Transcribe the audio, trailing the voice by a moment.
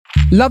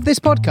Love this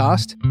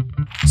podcast?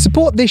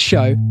 Support this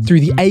show through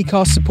the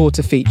Acast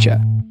supporter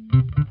feature.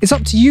 It's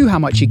up to you how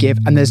much you give,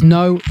 and there's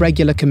no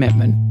regular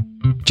commitment.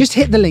 Just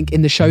hit the link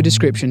in the show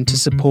description to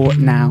support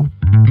now.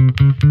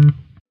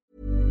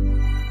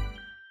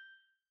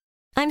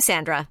 I'm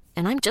Sandra,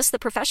 and I'm just the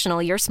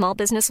professional your small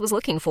business was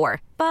looking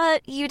for.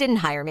 But you didn't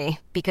hire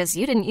me because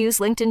you didn't use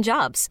LinkedIn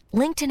Jobs.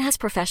 LinkedIn has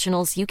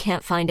professionals you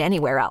can't find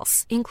anywhere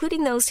else,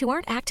 including those who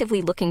aren't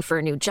actively looking for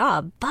a new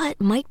job, but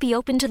might be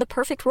open to the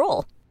perfect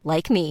role,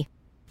 like me.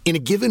 In a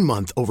given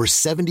month, over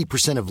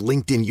 70% of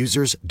LinkedIn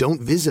users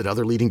don't visit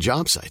other leading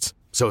job sites.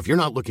 So if you're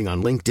not looking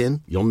on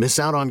LinkedIn, you'll miss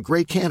out on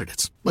great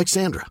candidates like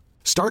Sandra.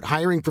 Start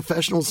hiring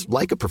professionals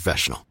like a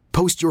professional.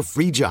 Post your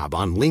free job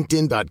on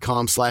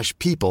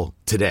linkedin.com/people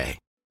today.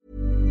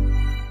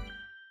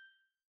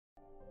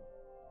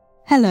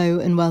 Hello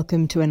and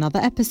welcome to another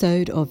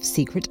episode of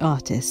Secret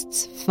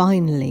Artists.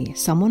 Finally,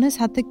 someone has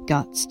had the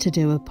guts to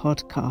do a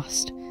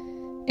podcast.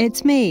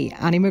 It's me,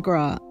 Annie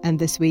McGrath, and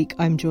this week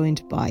I'm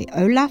joined by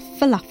Olaf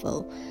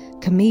Falafel,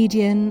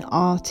 comedian,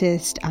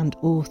 artist and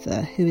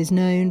author who is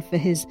known for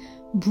his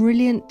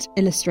brilliant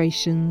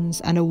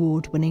illustrations and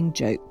award-winning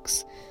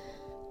jokes.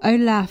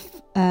 Olaf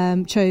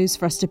chose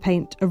for us to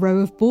paint a row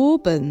of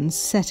bourbons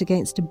set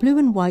against a blue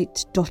and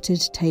white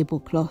dotted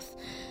tablecloth.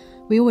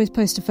 We always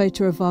post a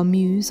photo of our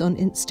muse on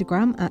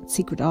Instagram at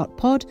Secret Art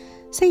Pod,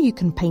 so you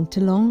can paint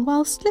along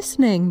whilst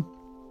listening.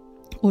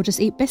 Or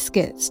just eat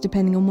biscuits,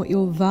 depending on what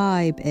your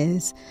vibe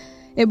is.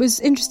 It was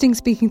interesting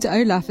speaking to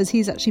Olaf, as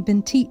he's actually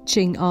been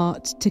teaching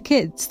art to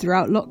kids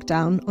throughout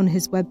lockdown on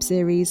his web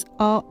series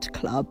Art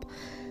Club.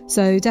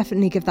 So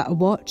definitely give that a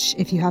watch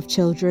if you have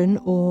children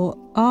or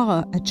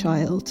are a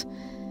child.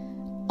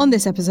 On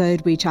this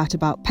episode, we chat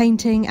about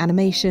painting,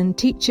 animation,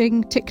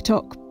 teaching,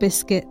 TikTok,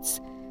 biscuits,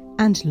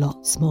 and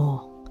lots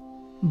more.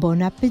 Bon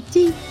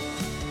appétit!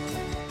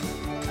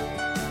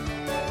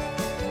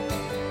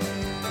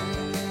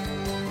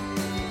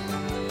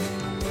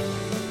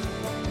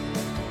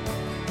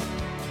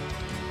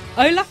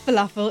 Olaf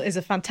Falafel is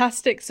a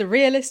fantastic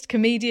surrealist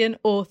comedian,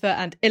 author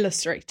and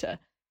illustrator.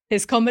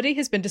 His comedy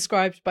has been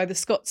described by The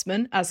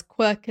Scotsman as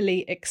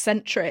quirkily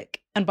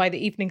eccentric and by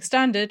the Evening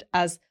Standard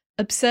as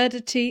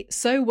absurdity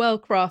so well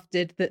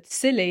crafted that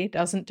silly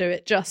doesn't do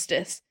it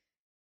justice.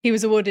 He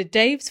was awarded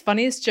Dave's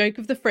Funniest Joke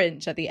of the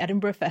Fringe at the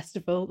Edinburgh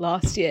Festival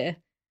last year.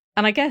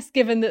 And I guess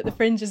given that the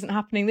Fringe isn't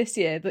happening this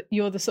year, that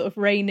you're the sort of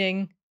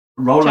reigning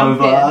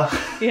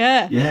rollover.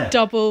 Yeah.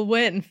 Double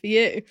win for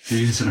you. 2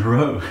 years in a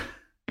row.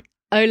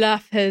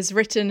 Olaf has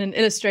written and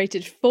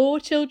illustrated 4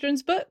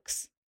 children's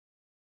books.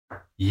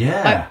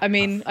 Yeah. I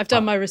mean, I've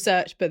done my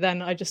research, but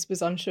then I just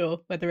was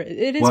unsure whether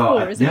it is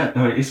 4, isn't it? Yeah,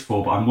 no, it is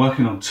 4, but I'm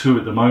working on 2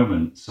 at the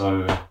moment,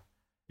 so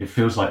it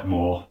feels like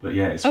more, but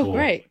yeah, it's 4. Oh,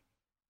 great.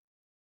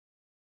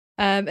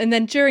 And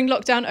then during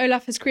lockdown,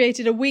 Olaf has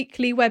created a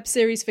weekly web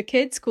series for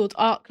kids called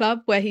Art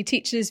Club, where he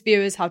teaches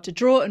viewers how to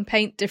draw and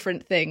paint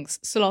different things,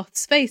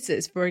 sloths'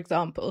 faces, for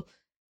example.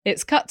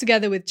 It's cut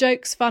together with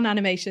jokes, fun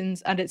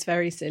animations, and it's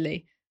very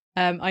silly.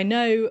 I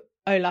know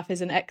Olaf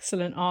is an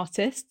excellent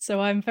artist,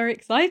 so I'm very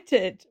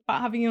excited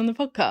about having you on the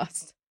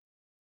podcast.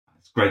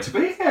 It's great to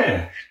be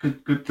here.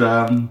 Good,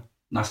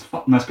 nice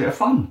bit of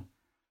fun.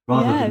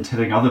 Rather than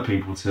telling other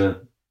people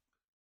to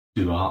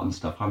do art and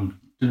stuff, I'm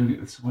doing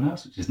it with someone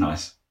else, which is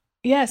nice.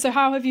 Yeah, so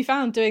how have you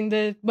found doing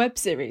the web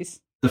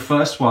series? The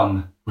first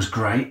one was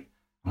great,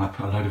 and I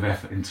put a load of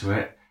effort into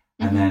it,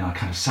 and then I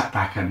kind of sat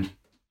back and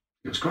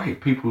it was great.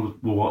 People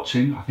were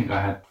watching. I think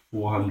I had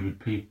 400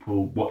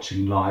 people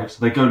watching live. So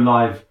they go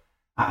live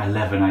at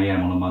 11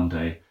 a.m. on a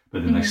Monday,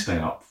 but then they stay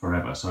up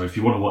forever. So if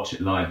you want to watch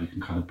it live, you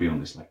can kind of be on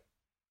this like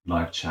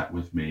live chat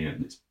with me,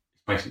 and it's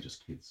basically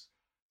just kids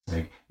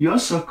saying, "You're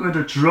so good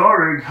at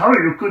drawing. How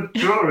are you good at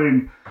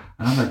drawing?"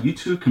 And I'm like, "You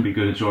too can be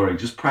good at drawing.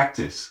 Just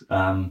practice."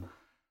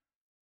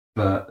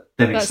 But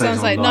then it stays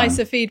sounds like online.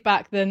 nicer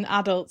feedback than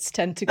adults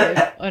tend to give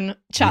on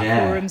chat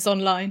forums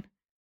online.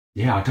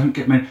 Yeah, I don't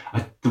get many.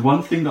 The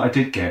one thing that I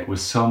did get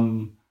was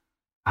some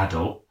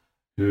adult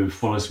who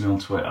follows me on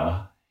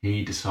Twitter.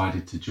 He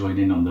decided to join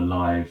in on the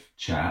live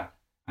chat,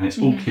 and it's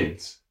all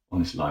kids on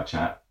this live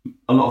chat.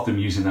 A lot of them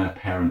using their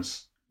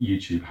parents'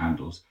 YouTube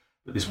handles.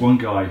 But this one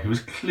guy who was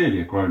clearly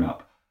a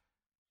grown-up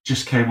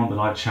just came on the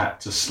live chat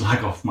to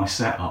slag off my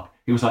setup.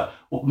 He was like,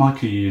 "What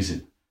mic are you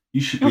using? You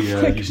should be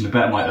using a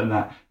better mic than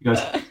that." He goes,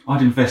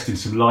 "I'd invest in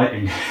some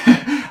lighting."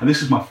 And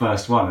this was my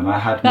first one, and I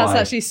had That's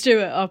actually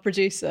Stuart, our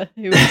producer,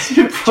 who was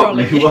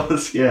probably trolling you.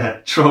 was,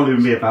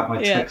 trolling me about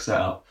my tech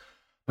setup.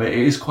 But it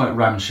is quite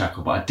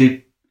ramshackle. But I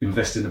did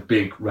invest in a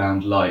big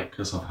round light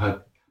because I've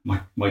heard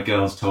my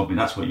girls told me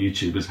that's what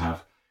YouTubers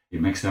have.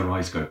 It makes their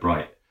eyes go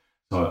bright.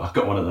 So I've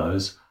got one of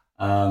those.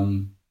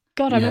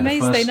 God, I'm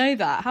amazed they know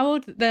that. How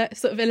old? They're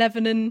sort of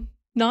 11 and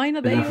 9,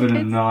 are they? 11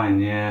 and 9,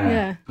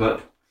 yeah.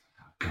 But,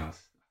 oh God.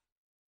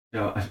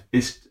 Yeah,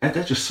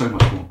 they're just so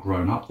much more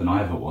grown up than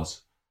I ever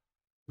was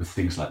with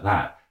things like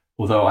that.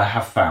 Although I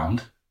have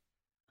found,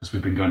 because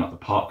we've been going up the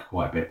park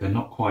quite a bit, they're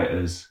not quite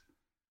as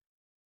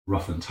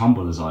rough and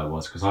tumble as I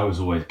was, because I was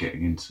always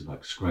getting into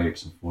like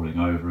scrapes and falling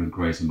over and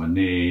grazing my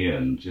knee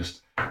and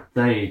just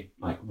they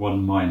like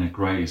one minor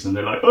graze and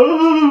they're like,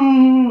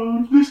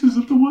 oh, this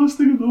isn't the worst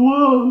thing in the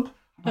world.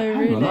 Oh, Hang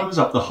really? on, I was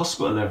up the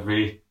hospital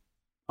every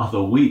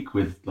other week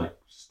with like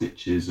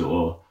stitches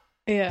or...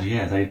 Yeah.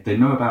 Yeah, they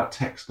know about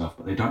tech stuff,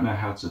 but they don't know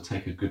how to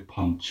take a good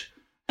punch.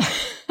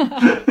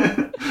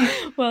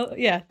 Well,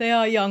 yeah, they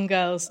are young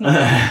girls, not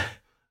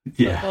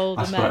Yeah,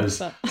 older I men.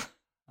 suppose.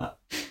 But...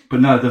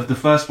 But no, the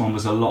first one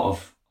was a lot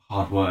of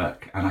hard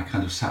work, and I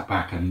kind of sat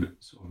back and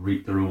sort of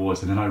reaped the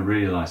rewards, and then I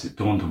realised, it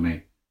dawned on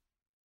me,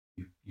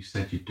 you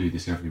said you'd do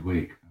this every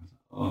week. I was like,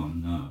 oh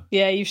no.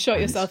 Yeah, you've shot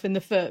And yourself in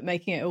the foot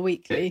making it a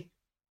weekly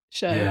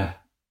show. Yeah,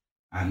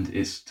 and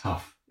it's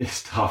tough.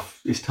 It's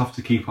tough. It's tough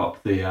to keep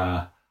up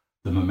the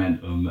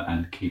momentum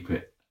and keep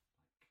it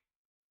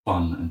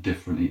fun and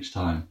different each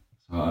time.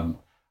 So,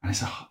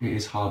 and it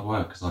is hard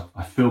work because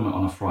I film it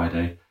on a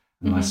Friday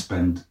and I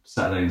spend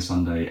Saturday and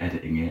Sunday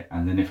editing it.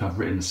 And then if I've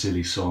written a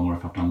silly song or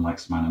if I've done like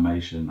some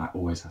animation, that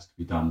always has to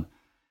be done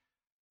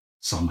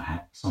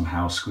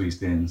somehow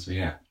squeezed in. So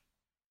yeah,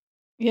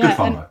 good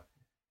fun though.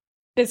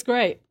 It's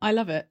great. I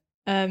love it.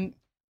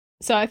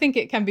 So I think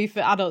it can be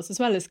for adults as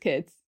well as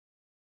kids.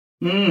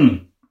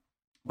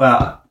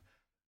 Well,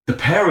 the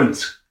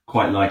parents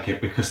quite like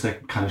it because they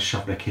kind of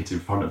shove their kids in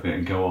front of it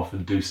and go off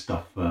and do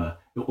stuff.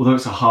 Although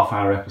it's a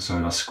half-hour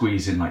episode, I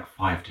squeeze in like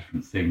 5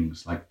 different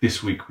things. Like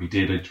this week we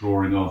did a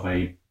drawing of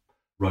a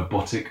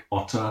robotic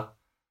otter.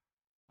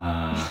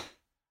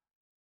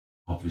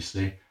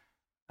 Obviously,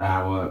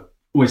 I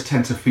always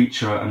tend to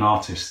feature an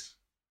artist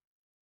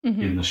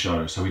in the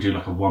show. So we do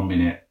like a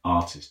 1-minute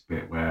artist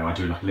bit where I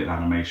do like a little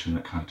animation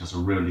that kind of does a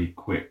really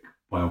quick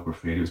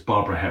biography. And it was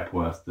Barbara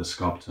Hepworth, the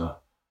sculptor.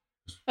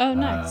 Oh,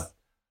 nice.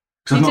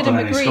 You did a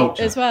Magritte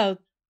as well.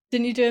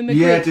 Didn't you do a Magritte?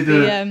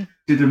 Yeah,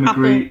 did a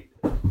Magritte.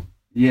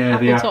 Yeah,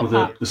 the apple,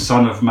 the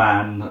son of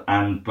man,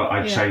 but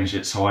I changed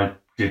it, so I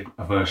did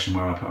a version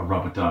where I put a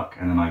rubber duck,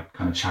 and then I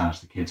kind of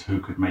challenged the kids who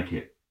could make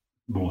it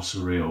more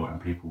surreal, and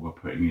people were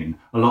putting in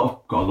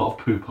got a lot of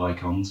poop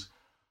icons,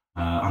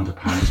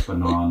 underpants,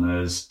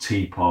 bananas,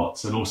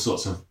 teapots, and all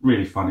sorts of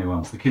really funny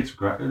ones. The kids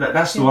were great.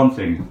 That's the one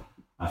thing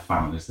I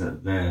found is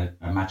that their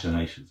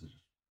imaginations are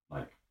just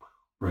like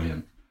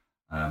brilliant.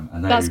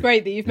 And that's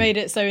great that you've made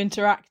it so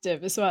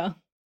interactive as well.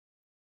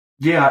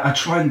 Yeah, I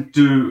try and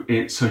do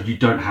it so you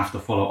don't have to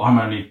follow.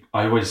 I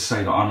always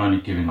say that I'm only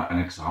giving like an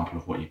example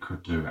of what you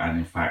could do, and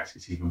in fact,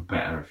 it's even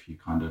better if you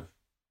kind of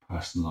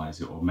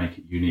personalize it or make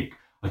it unique.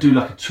 I do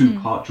like a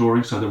 2-part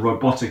drawing. So the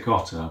robotic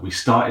otter, we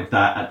started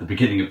that at the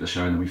beginning of the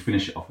show, and then we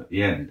finish it off at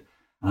the end.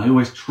 And I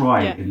always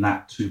try in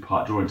that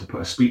 2-part drawing to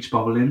put a speech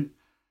bubble in.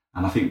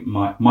 And I think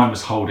mine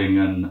was holding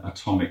an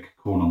atomic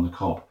corn on the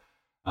cob.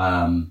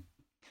 And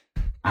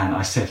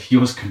I said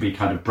yours can be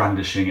kind of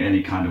brandishing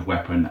any kind of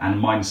weapon, and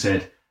mine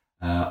said,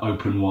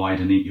 open wide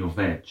and eat your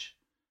veg.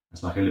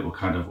 It's like a little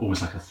kind of,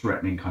 almost like a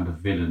threatening kind of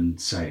villain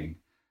saying.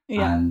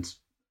 Yeah. And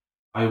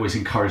I always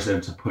encourage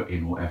them to put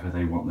in whatever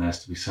they want theirs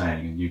to be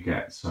saying, and you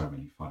get so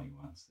many funny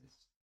ones.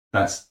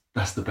 That's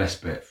the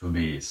best bit for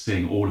me, is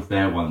seeing all of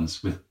their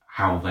ones with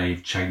how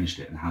they've changed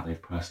it and how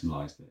they've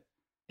personalised it.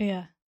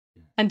 Yeah.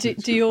 And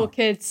do your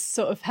kids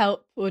sort of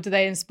help, or do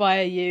they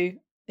inspire you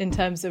in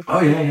terms of...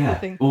 Oh, yeah.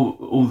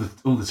 All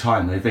the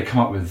time. They come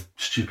up with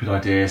stupid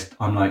ideas.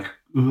 I'm like,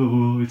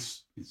 oh,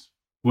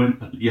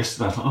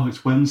 yesterday I was like, oh,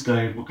 it's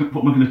Wednesday. What am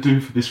I going to do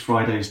for this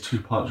Friday's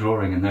 2-part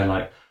drawing? And they're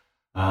like,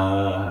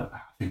 I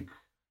think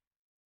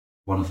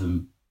one of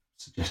them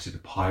suggested a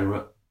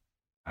pirate.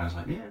 I was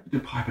like, yeah, we do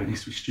a pirate. It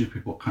needs to be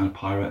stupid. What kind of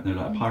pirate? And they're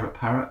like, a pirate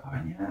parrot. I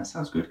went, yeah, that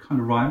sounds good. Kind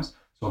of rhymes.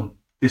 So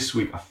this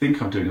week, I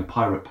think I'm doing a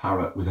pirate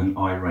parrot with an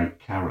irate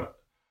carrot.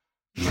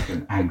 Like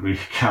an angry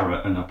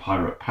carrot and a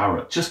pirate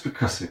parrot, just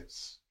because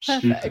it's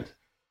stupid.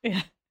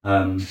 Yeah.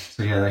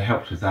 So yeah, they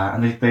helped with that,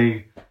 and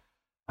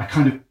I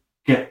kind of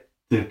get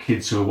the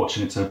kids who are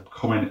watching it to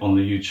comment on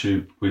the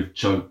YouTube with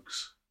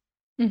jokes,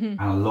 and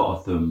a lot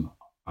of them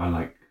are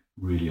like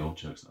really old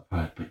jokes that I've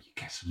heard, but you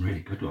get some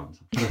really good ones.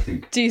 I'm trying to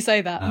think. Do you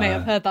say that? Mate,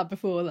 I've heard that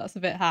before. That's a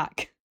bit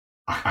hack.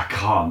 I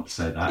can't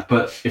say that,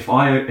 but if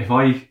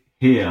I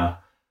hear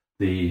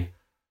the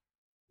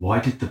 "Why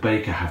did the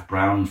baker have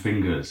brown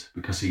fingers?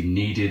 Because he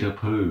needed a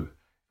poo."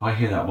 If I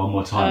hear that one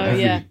more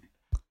time,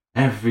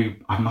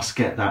 I must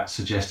get that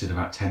suggested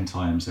about 10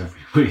 times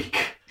every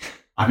week.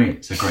 I mean,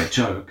 it's a great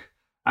joke,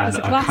 and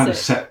I kind of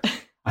set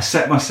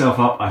myself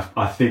up.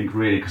 I think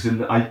really, because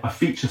I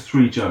feature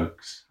 3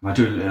 jokes, and I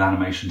do a little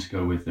animation to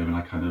go with them, and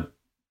I kind of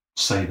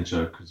say the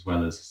joke as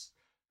well as.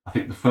 I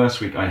think the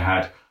first week I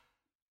had,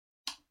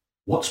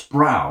 "What's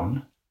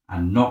brown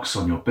and knocks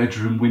on your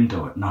bedroom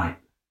window at night?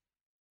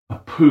 A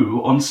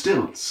poo on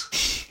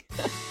stilts."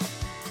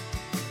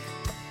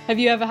 Have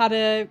you ever had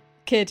a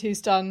kid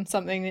who's done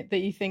something that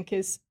you think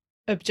is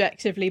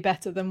objectively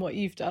better than what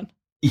you've done?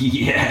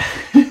 Yeah.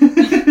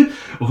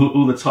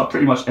 all the time,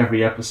 pretty much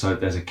every episode,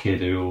 there's a kid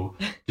who will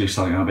do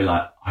something and I'll be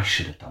like, I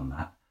should have done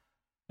that.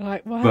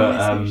 Like, why am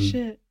I so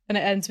shit? And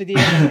it ends with you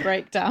having a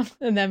breakdown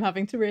and them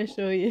having to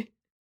reassure you.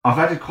 I've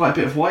added quite a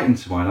bit of white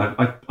into mine.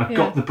 I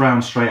got the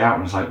brown straight out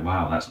and was like,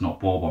 wow, that's not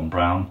Bourbon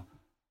brown.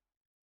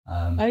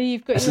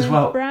 You've got this your as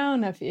well.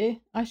 brown, have you?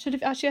 I should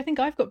have actually. I think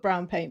I've got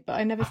brown paint, but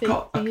I never think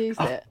to use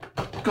it.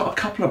 I've got a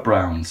couple of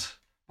browns.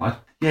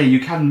 You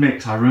can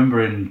mix. I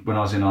remember when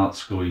I was in art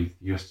school, you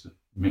used to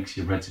mix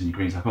your reds and your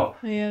greens. I've got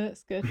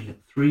that's good.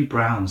 3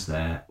 browns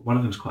there. One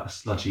of them's quite a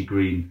sludgy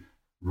green,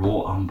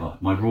 raw umber.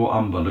 My raw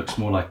umber looks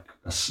more like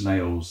a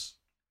snail's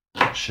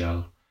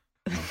shell.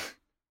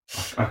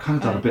 I've kind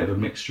of done a bit of a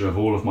mixture of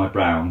all of my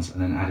browns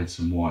and then added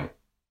some white.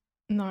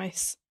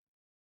 Nice.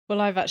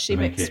 Well, I've actually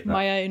To make mixed it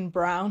my own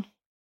brown.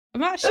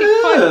 I'm actually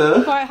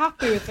quite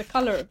happy with the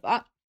colour of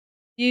that.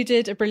 You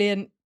did a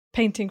brilliant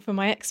painting for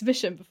my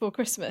exhibition before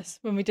Christmas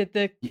when we did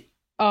the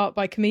art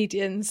by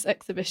comedians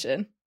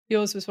exhibition.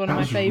 Yours was one of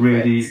my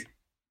favourites.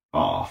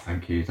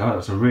 Thank you. That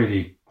was a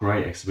really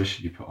great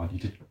exhibition you put on. You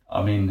did.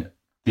 I mean,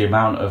 the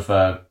amount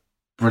of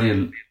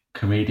brilliant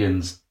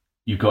comedians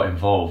you got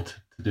involved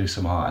to do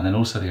some art, and then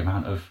also the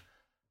amount of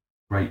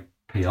great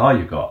PR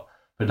you got.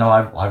 But no,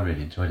 I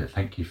really enjoyed it.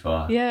 Thank you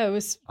for it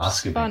was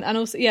asking fun. me. And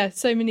also,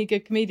 so many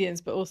good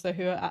comedians, but also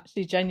who are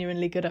actually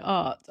genuinely good at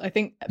art. I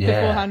think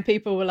beforehand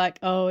people were like,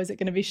 oh, is it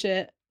going to be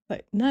shit?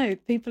 Like, no,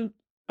 people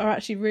are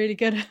actually really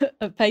good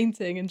at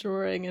painting and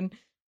drawing and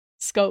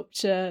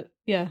sculpture.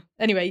 Yeah.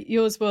 Anyway,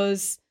 yours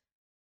was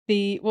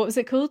what was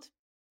it called?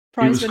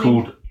 It was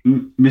called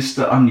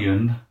Mr.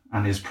 Onion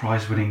and his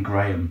prize-winning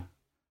Graham.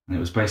 And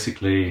it was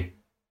basically...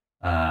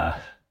 a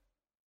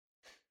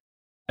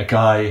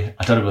guy,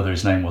 I don't know whether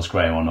his name was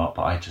Graham or not,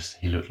 but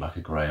he looked like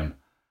a Graham.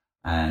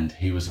 And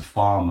he was a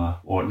farmer,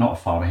 or not a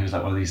farmer, he was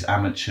like one of these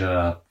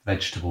amateur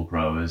vegetable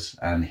growers,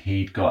 and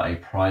he'd got a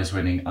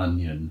prize-winning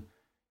onion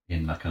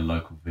in like a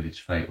local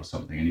village fete or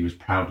something, and he was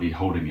proudly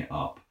holding it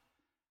up.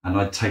 And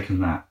I'd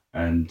taken that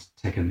and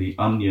taken the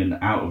onion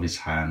out of his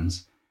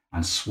hands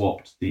and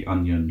swapped the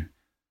onion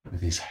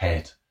with his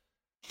head.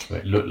 So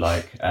it looked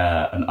like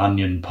an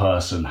onion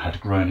person had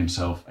grown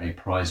himself a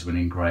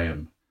prize-winning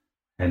Graham.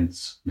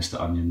 Hence, Mr.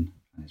 Onion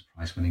and his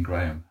prize-winning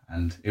Graham,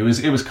 and it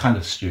was kind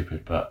of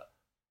stupid, but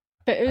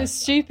it was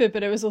stupid,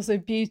 but it was also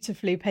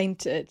beautifully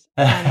painted.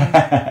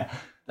 I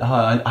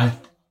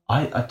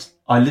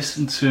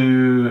listened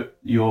to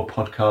your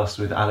podcast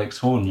with Alex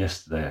Horn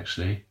yesterday,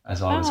 actually,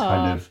 as I was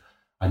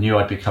I knew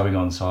I'd be coming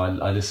on, so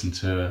I listened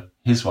to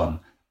his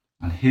one,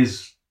 and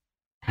his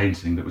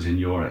painting that was in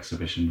your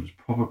exhibition was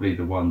probably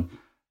the one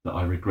that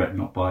I regret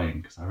not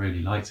buying because I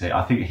really liked it.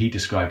 I think he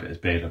described it as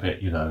being a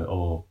bit,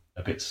 or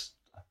a bit.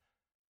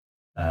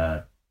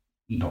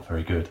 Not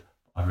very good.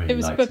 I really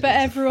liked it. But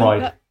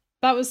everyone,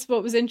 that was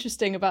what was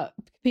interesting about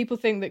people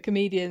think that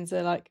comedians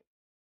are like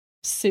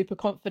super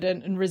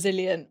confident and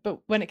resilient, but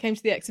when it came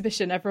to the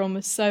exhibition, everyone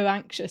was so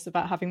anxious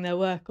about having their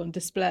work on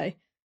display.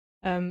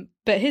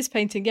 But his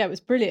painting, it was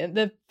brilliant.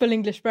 The Full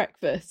English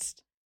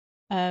Breakfast.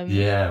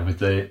 With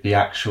the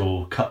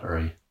actual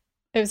cutlery.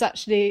 It was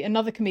actually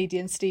another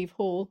comedian, Steve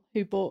Hall,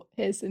 who bought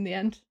his in the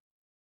end.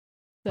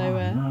 So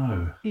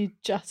no. You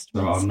just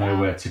so I'll know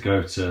where to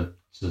go to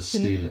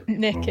steal it.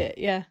 Nick it,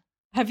 yeah.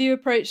 Have you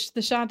approached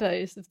the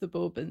shadows of the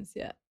Bourbons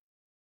yet?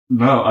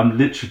 No, I'm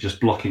literally just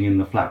blocking in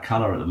the flat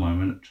colour at the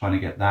moment, trying to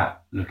get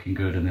that looking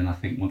good, and then I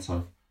think once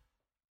I've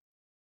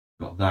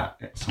got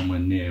that somewhere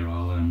near,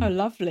 I'll... Oh,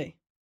 lovely.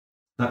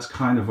 That's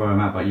kind of where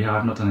I'm at, but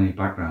I've not done any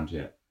backgrounds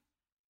yet.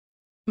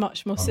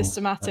 Much more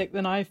systematic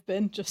than I've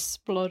been,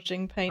 just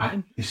splodging paint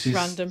in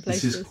random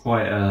places. This is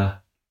quite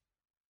a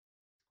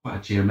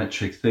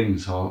geometric thing,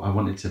 so I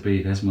want it to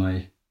be, there's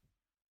my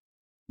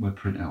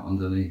printout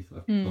underneath.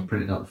 I've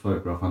printed out the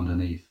photograph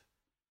underneath.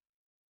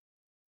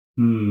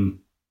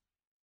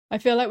 I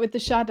feel like with the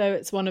shadow,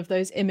 it's one of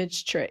those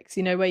image tricks,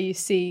 where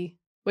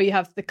you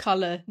have the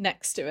colour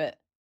next to it.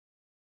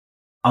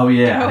 Oh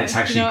yeah, and it's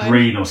actually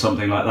green or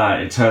something like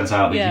that. It turns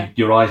out that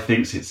your eye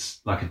thinks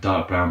it's like a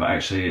dark brown, but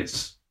actually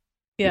it's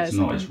not.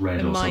 Like it's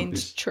red or something. A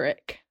mind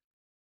trick.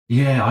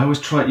 Yeah, I always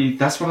try.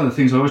 That's one of the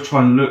things I always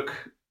try and look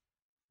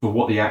for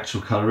what the actual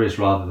colour is,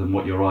 rather than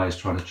what your eye is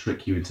trying to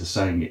trick you into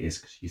saying it is,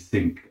 because you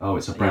think, oh,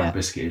 it's a brown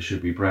biscuit, it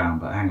should be brown,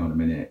 but hang on a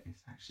minute,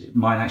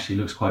 mine actually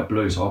looks quite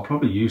blue, so I'll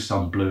probably use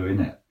some blue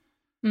in it.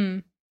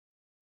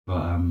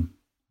 But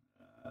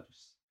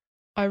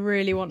I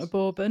really want a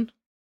Bourbon.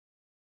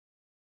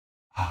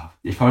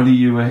 If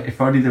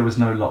only there was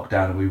no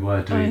lockdown and we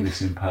were doing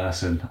this in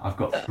person. I've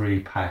got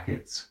 3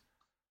 packets.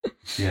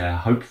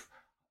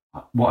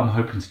 What I'm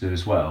hoping to do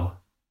as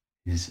well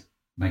is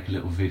make a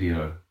little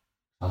video.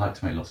 I like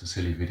to make lots of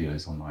silly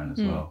videos online as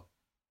well.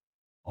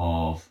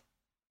 I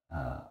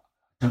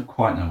don't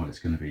quite know what it's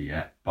going to be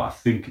yet, but I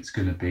think it's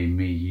going to be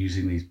me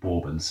using these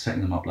Bourbons,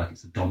 setting them up like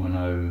it's a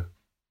domino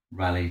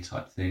rally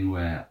type thing,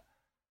 where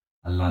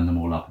I line them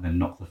all up and then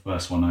knock the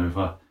first one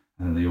over,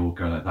 and then they all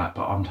go like that.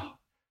 But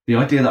the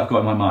idea that I've got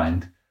in my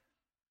mind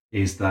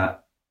is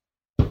that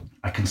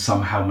I can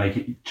somehow make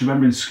it. Do you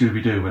remember in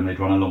Scooby-Doo when they'd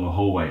run along a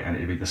hallway and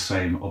it'd be the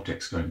same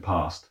objects going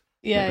past?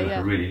 It'd be like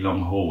a really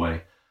long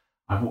hallway.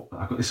 I've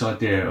got this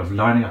idea of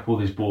lining up all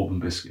these Bourbon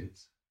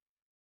biscuits,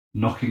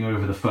 knocking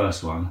over the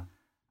first one,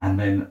 and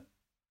then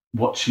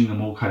watching them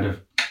all kind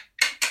of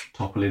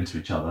topple into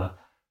each other,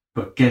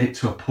 but get it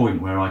to a point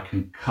where I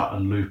can cut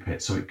and loop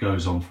it so it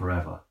goes on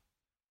forever.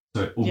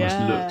 So it almost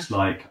looks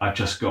like I've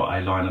just got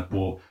a line of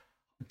ball.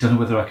 I don't know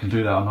whether I can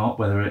do that or not,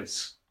 whether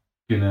it's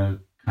going to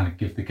kind of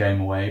give the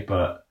game away,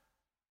 but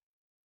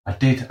I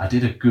did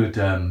a good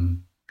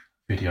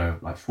video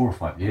like 4 or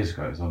 5 years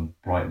ago. It was on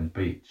Brighton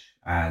Beach,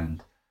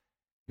 and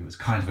it was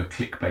kind of a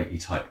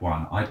clickbaity type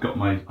one. I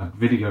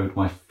videoed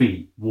my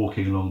feet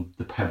walking along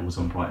the pebbles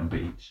on Brighton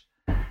Beach,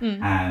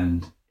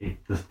 and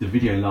the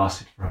video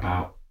lasted for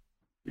about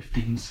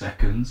 15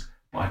 seconds,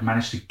 but I'd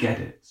managed to get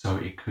it so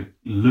it could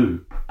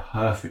loop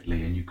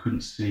perfectly, and you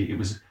couldn't see. It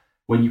was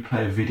when you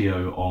play a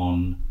video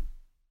on,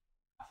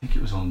 I think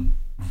it was on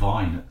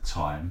Vine at the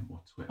time,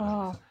 or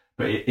Twitter,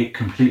 but it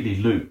completely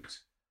looped.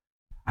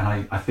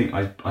 And I think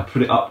I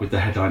put it up with the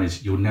headline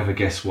is, "You'll never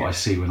guess what I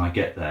see when I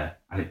get there,"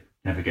 and it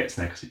never gets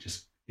there because it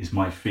just is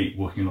my feet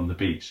walking along the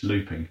beach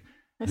looping.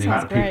 The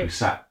amount of people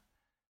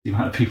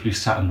who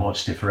sat and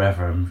watched it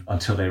forever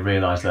until they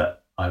realised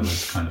that I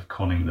was kind of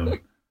conning them.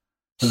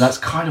 So that's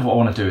kind of what I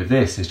want to do with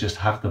this, is just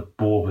have the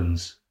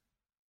Bourbons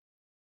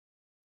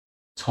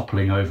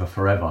toppling over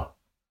forever.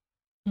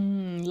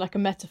 Like a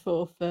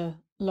metaphor for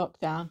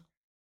lockdown.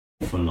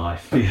 For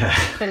life, yeah.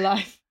 For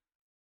life.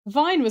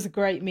 Vine was a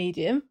great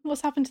medium.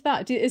 What's happened to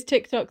that? Is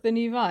TikTok the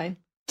new Vine?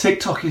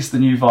 TikTok is the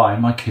new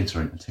Vine. My kids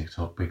are into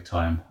TikTok big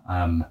time.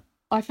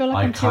 I feel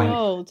like I'm too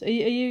old. Are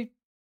you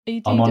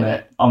I'm on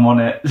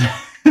it.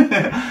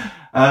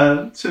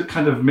 To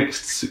kind of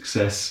mixed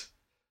success.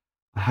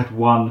 I had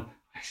one.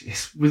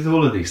 It's, with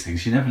all of these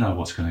things, you never know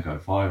what's going to go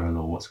viral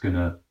or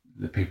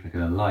the people are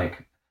going to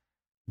like.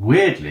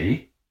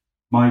 Weirdly,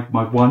 my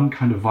one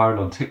kind of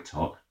viral on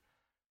TikTok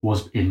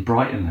was in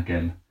Brighton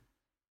again,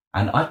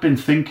 and I've been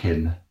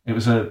thinking it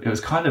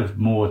was kind of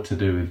more to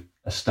do with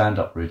a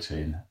stand-up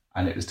routine,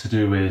 and it was to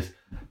do with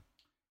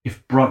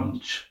if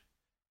brunch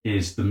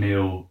is the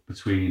meal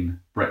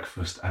between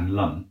breakfast and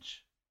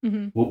lunch,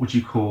 what would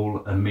you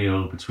call a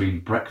meal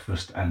between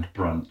breakfast and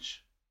brunch?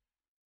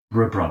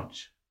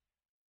 Brunch.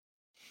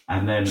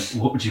 And then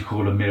what would you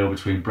call a meal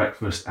between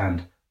breakfast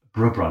and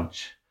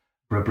brunch?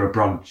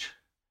 Brunch.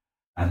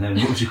 And then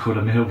what would you call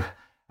a meal?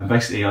 And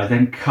basically I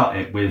then cut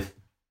it with,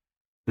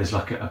 there's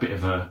like a bit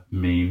of a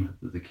meme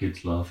that the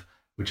kids love,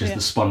 which is the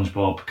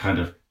SpongeBob kind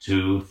of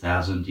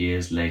 2,000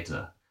 years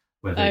later,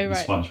 where the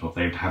SpongeBob,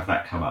 they would have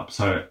that come up.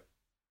 So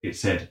it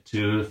said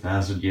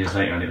 2,000 years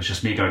later, and it was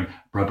just me going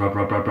brunch.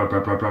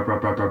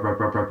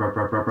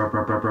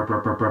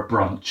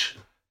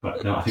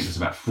 But no, I think there's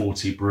about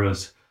 40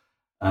 brus.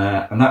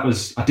 And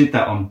I did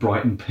that on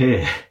Brighton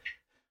Pier,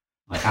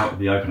 like out in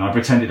the open. I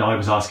pretended I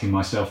was asking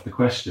myself the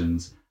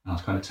questions, and I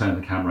was kind of turning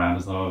the camera around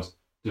as though I was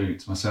doing it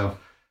to myself,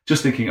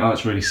 just thinking, oh,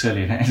 it's really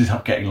silly. And it ended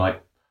up getting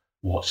like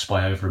watched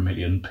by over 1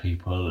 million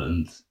people.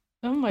 And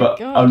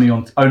God! Only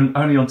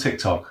on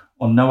TikTok.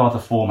 On no other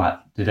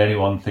format did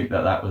anyone think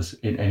that was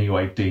in any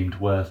way deemed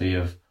worthy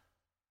of.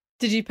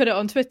 Did you put it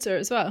on Twitter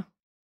as well?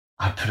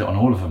 I put it on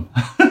all of them.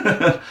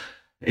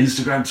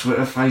 Instagram,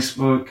 Twitter,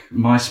 Facebook,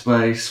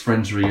 MySpace,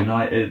 Friends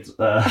Reunited.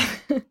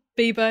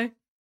 Bebo.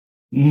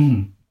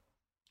 Bebo,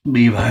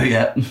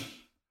 yeah.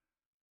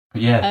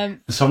 But yeah,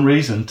 for some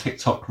reason,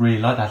 TikTok really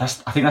like that. I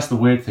think that's the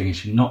weird thing,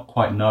 is you're not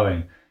quite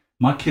knowing.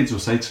 My kids will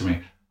say to me,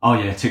 "Oh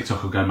yeah,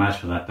 TikTok will go mad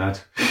for that, Dad."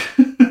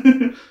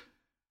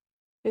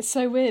 It's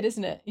so weird,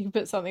 isn't it? You can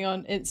put something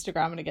on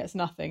Instagram and it gets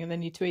nothing, and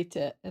then you tweet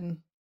it and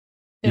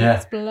it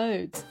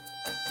explodes.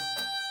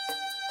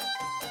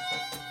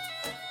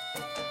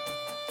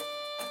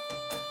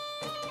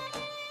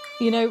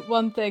 You know,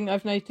 one thing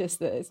I've noticed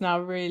that is now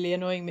really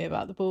annoying me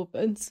about the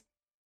Bourbons.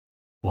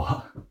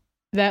 What?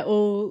 They're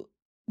all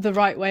the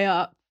right way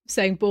up,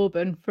 saying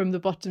Bourbon from the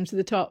bottom to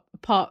the top,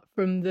 apart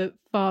from the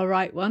far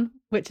right one,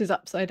 which is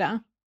upside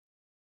down.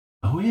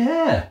 Oh,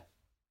 yeah.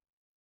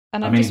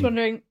 And I'm just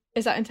wondering,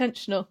 is that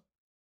intentional?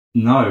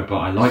 No, but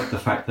I like the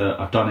fact that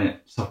I've done it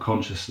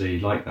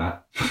subconsciously like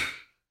that.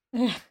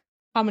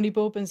 How many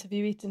Bourbons have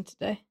you eaten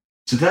today?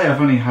 Today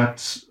I've only had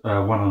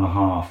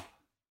 1.5,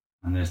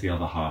 and there's the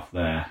other half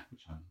there,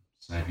 which I'm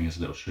saving as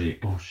a little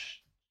treat. Oh,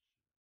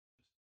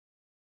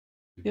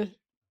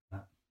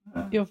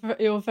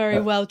 You're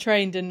very well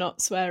trained in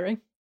not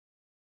swearing.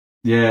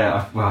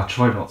 Yeah, I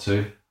try not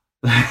to.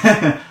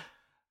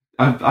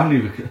 I've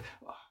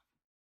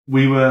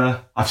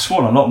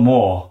sworn a lot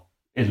more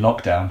in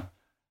lockdown,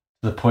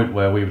 to the point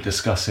where we were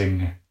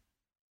discussing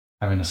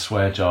having a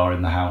swear jar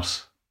in the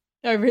house.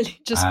 Oh, really?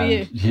 Just for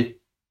you?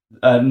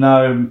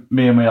 No,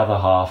 me and my other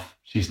half.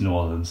 She's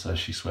northern, so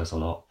she swears a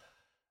lot.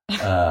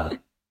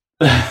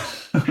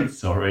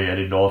 Sorry,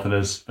 any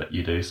northerners, but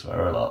you do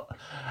swear a lot.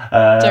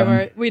 Don't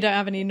worry, we don't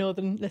have any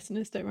northern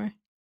listeners, don't worry.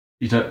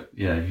 You don't?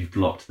 Yeah, you've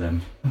blocked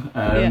them.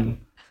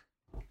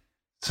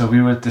 So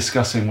we were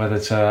discussing whether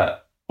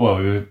to...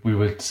 Well, we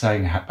were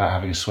saying about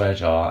having a swear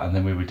jar, and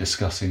then we were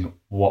discussing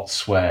what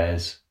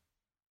swears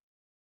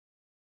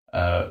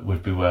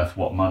would be worth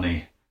what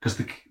money. Because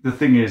the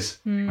thing is,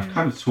 I've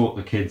kind of taught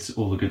the kids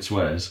all the good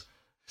swears,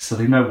 so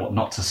they know what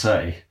not to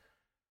say.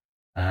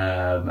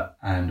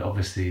 And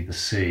obviously the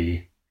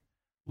C,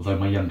 although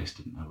my youngest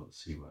didn't know what the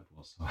C word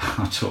was, so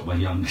I taught my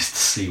youngest the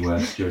C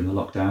word during the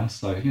lockdown.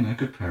 So,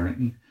 good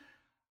parenting.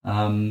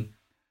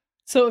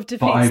 Sort of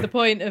defeats the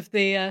point of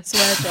the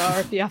swear jar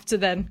if you have to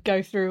then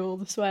go through all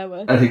the swear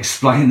words. And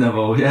explain them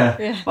all,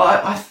 yeah.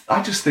 But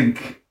I just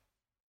think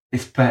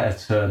it's better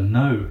to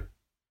know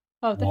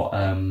what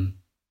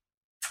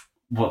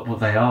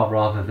they are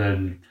rather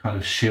than kind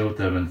of shield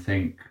them and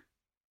think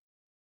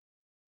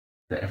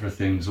that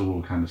everything's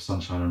all kind of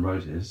sunshine and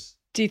roses.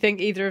 Do you think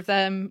either of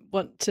them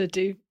want to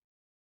do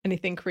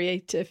anything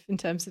creative in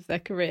terms of their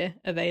career?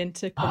 Are they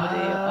into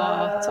comedy or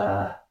art? Or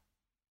are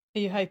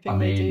you hoping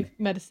they do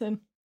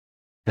medicine?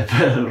 It's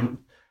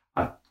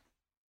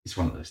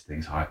one of those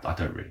things. I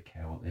don't really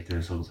care what they do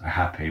as long as they're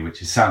happy,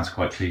 which sounds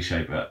quite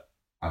cliche, but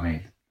I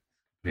mean,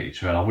 completely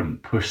true. I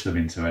wouldn't push them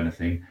into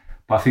anything,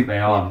 but I think they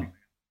are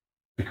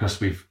because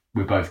we're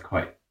both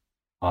quite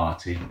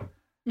arty.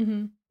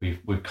 Mm-hmm.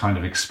 We've kind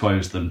of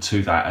exposed them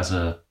to that as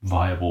a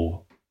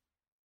viable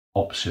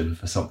option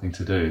for something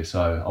to do.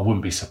 So I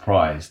wouldn't be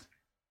surprised,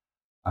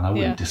 and I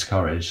wouldn't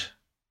discourage.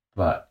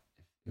 But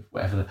if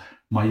whatever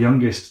my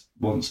youngest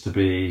wants to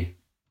be,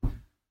 I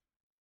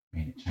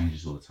mean, it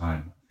changes all the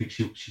time. I think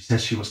she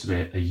says she wants to be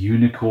a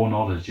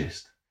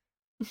unicornologist.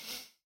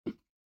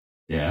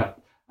 Yeah.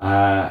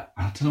 I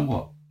don't know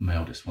what my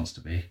eldest wants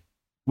to be.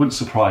 Wouldn't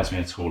surprise me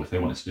at all if they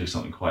wanted to do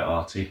something quite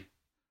arty.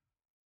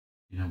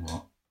 You know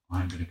what?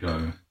 I'm going to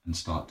go and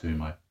start doing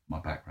my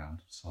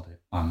background. Sod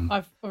it.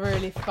 I've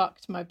really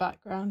fucked my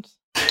background.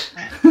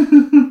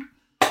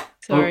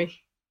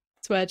 Sorry.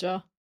 Swear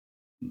jar.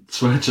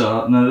 Swear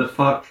jar. No,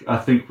 fuck. I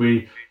think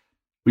we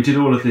did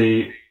all of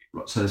the...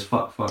 So there's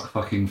fuck,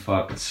 fucking,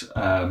 fucked.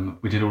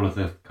 We did all of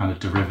the kind of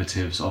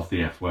derivatives of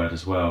the F word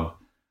as well.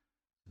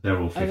 They're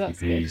all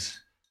 50p's.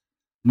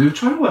 We were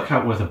trying to work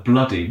out whether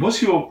bloody...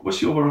 What's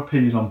your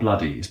opinion on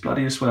bloody? Is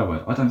bloody a swear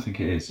word? I don't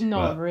think it is.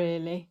 Not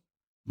really.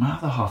 My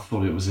other half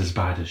thought it was as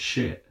bad as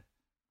shit.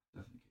 I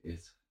don't think it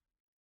is.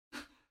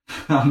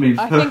 I mean,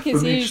 I think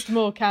it's used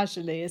more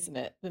casually, isn't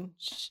it, than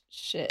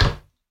shit?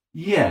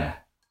 Yeah.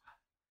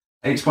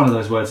 It's one of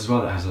those words as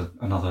well that has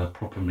another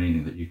proper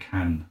meaning that you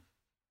can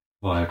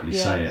viably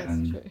say it.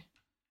 And true.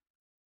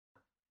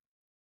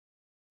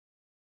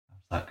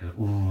 that good.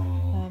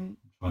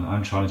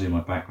 I'm trying to do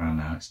my background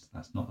now.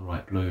 That's not the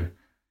right blue.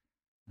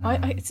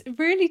 It's a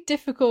really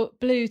difficult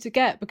blue to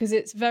get because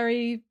it's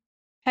very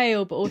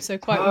pale but also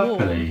quite purpley.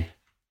 Warm.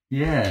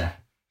 Yeah.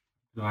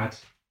 Right.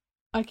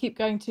 I keep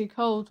going too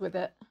cold with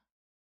it.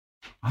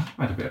 I've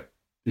had a bit of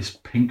this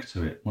pink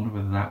to it. Wonder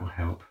whether that will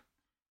help.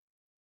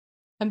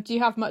 Do you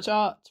have much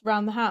art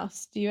around the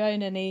house? Do you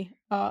own any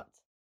art?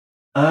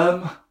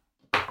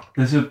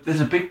 There's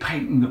a big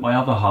painting that my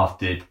other half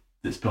did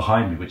that's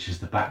behind me, which is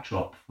the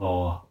backdrop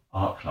for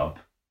Art Club.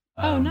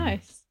 Oh,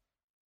 nice.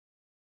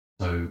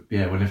 So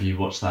yeah, whenever you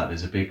watch that,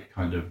 there's a big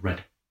kind of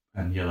red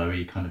and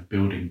yellowy kind of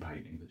building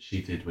painting that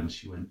she did when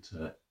she went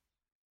to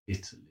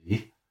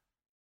Italy.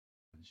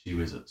 When she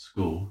was at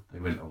school, they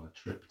went on a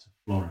trip to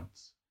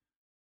Florence.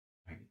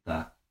 Painted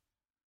that,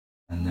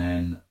 and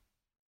then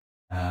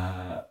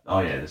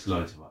there's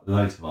loads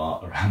of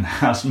art around the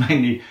house.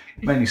 Mainly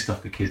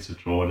stuff the kids have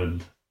drawn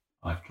and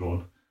I've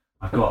drawn.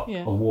 I've got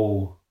a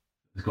wall.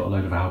 It's got a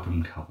load of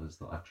album covers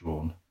that I've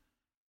drawn.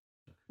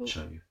 I can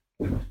show you.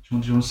 Do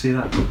you want to see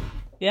that?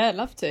 Yeah, I'd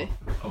love to.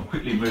 I'll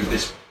quickly move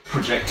this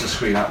projector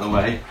screen out of the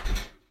way.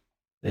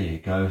 There you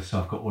go. So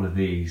I've got all of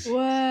these.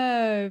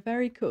 Whoa,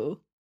 very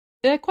cool.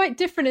 They're quite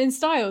different in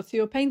style to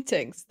your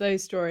paintings,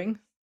 those drawings.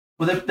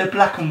 Well, they're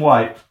black and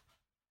white.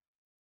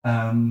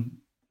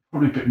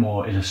 Probably a bit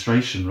more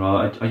illustration,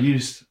 rather. I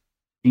used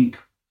ink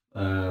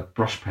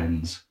brush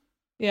pens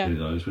to do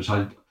those, which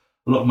a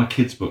lot of my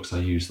kids' books, I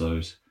use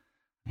those.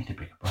 I need a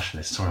bigger brush for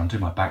this. Sorry, I'm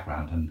doing my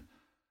background. And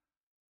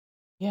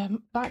yeah,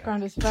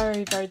 background is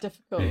very, very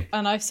difficult. Big.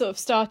 And I sort of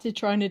started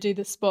trying to do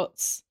the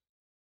spots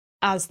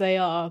as they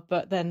are,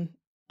 but then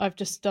I've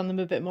just done them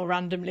a bit more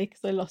randomly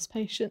because I lost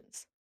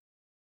patience.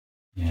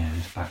 Yeah,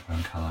 this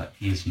background colour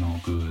is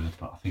not good,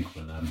 but I think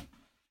we'll...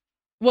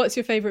 What's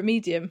your favourite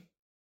medium,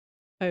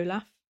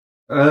 Olaf?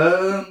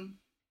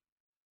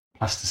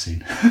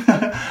 Plasticine.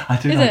 I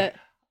do. Is it?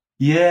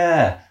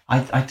 Yeah,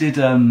 I did.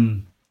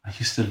 I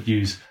used to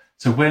use.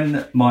 So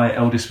when my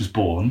eldest was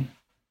born,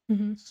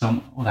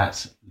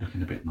 that's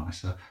looking a bit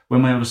nicer.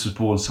 When my eldest was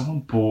born, someone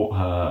bought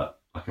her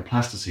like a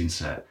plasticine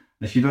set.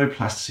 And if you know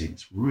plasticine,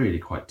 it's really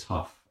quite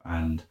tough.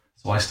 And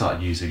so I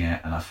started using it,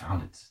 and I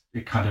found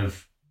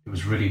it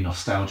was really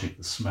nostalgic,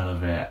 the smell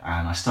of it,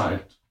 and I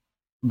started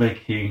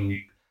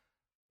making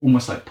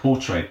almost like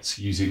portraits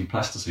using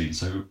plasticine,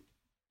 so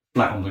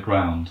flat on the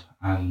ground.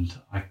 And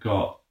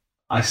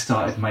I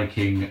started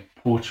making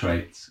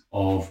portraits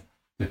of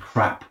the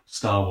crap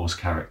Star Wars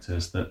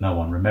characters that no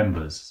one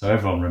remembers. So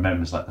everyone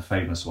remembers like the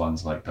famous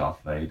ones like Darth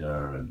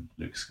Vader and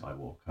Luke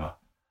Skywalker.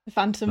 The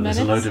Phantom Menace.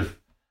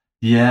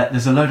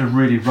 There's a load of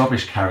really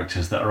rubbish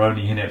characters that are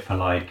only in it for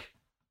like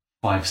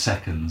 5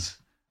 seconds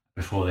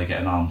before they get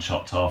an arm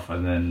chopped off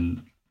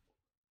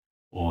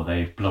or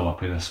they blow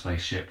up in a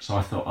spaceship. So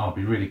I thought, it'd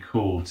be really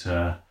cool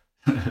to,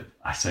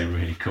 I say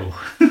really cool,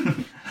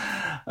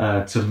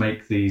 to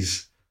make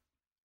these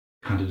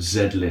kind of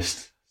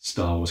Z-list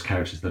Star Wars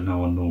characters that no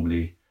one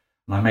normally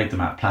And I made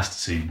them out of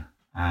plasticine,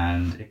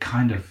 and it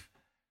kind of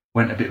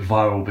went a bit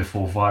viral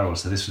before viral.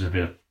 So this was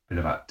been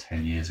about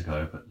 10 years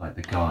ago, but like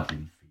The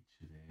Guardian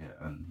featured it,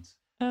 and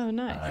Oh,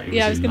 nice.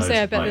 I was going to say,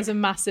 I of, bet there's a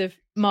massive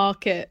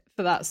market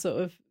for that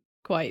sort of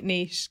quite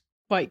niche,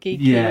 quite geeky.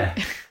 Yeah,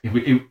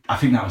 I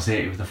think that was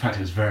it. It was the fact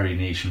it was very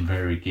niche and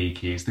very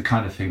geeky. It's the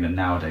kind of thing that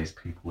nowadays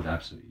people would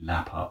absolutely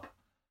lap up.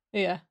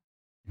 Yeah.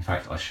 In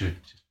fact, I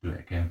should just do it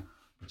again.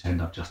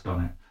 Pretend I've just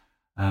done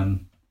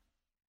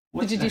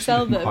it. Did you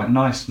sell them? Quite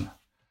nice.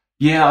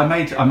 Yeah, I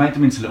made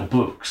them into little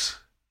books,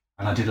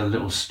 and I did a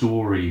little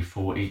story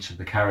for each of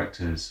the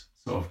characters,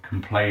 sort of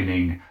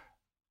complaining,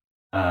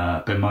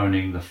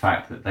 bemoaning the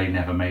fact that they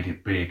never made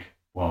it big,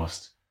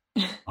 whilst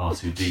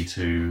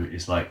R2D2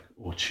 is like,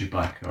 or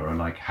Chewbacca are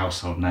like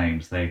household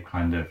names. They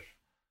kind of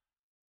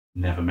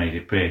never made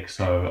it big.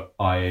 So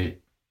I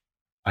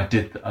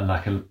did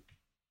a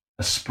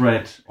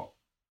spread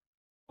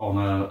on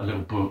a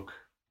little book.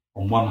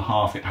 On one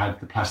half it had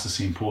the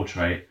plasticine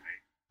portrait,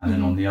 and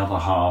then on the other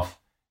half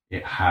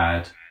it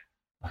had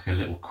like a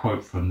little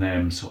quote from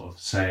them sort of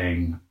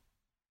saying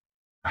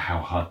how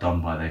hard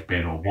done by they've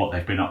been or what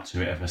they've been up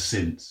to ever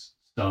since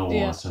Star Wars.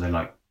 Yeah. So they're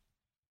like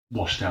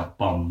washed out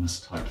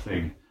bums type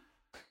thing,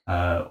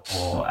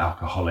 or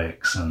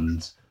alcoholics,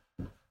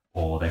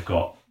 or they've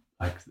got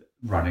like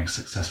running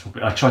successful.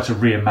 I tried to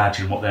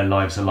reimagine what their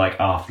lives are like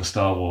after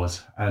Star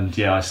Wars, and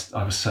yeah,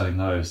 I was selling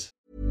those.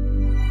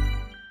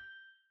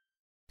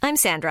 I'm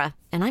Sandra,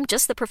 and I'm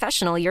just the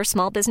professional your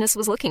small business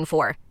was looking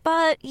for.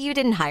 But you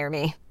didn't hire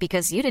me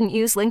because you didn't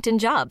use LinkedIn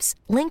Jobs.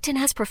 LinkedIn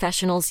has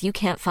professionals you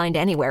can't find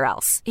anywhere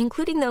else,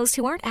 including those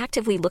who aren't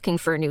actively looking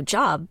for a new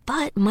job,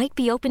 but might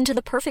be open to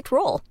the perfect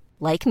role,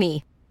 like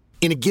me.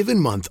 In a given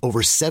month,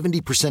 over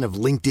 70% of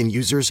LinkedIn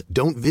users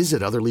don't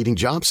visit other leading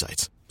job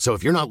sites. So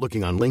if you're not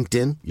looking on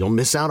LinkedIn, you'll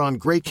miss out on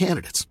great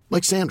candidates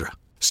like Sandra.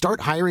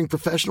 Start hiring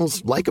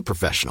professionals like a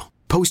professional.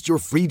 Post your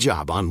free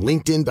job on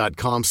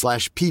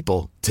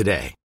linkedin.com/people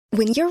today.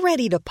 When you're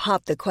ready to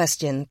pop the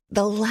question,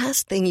 the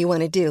last thing you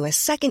want to do is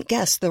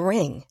second-guess the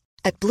ring.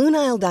 At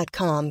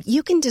BlueNile.com,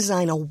 you can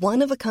design a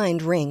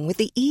one-of-a-kind ring with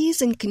the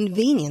ease and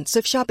convenience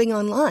of shopping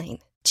online.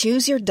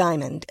 Choose your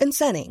diamond and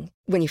setting.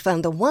 When you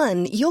find the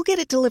one, you'll get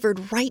it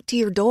delivered right to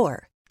your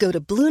door. Go to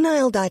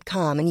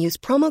BlueNile.com and use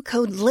promo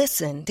code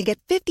LISTEN to get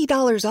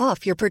 $50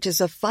 off your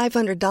purchase of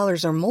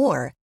 $500 or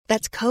more.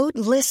 That's code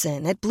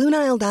LISTEN at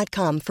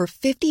BlueNile.com for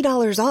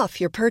 $50 off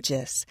your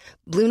purchase.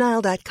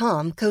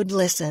 BlueNile.com, code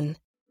LISTEN.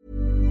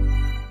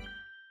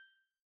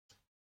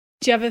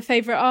 Do you have a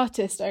favourite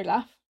artist,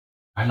 Olaf?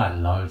 I like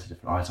loads of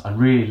different artists. I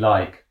really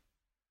like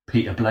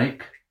Peter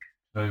Blake.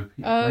 So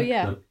Peter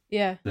Blake,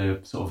 yeah. The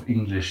sort of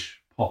English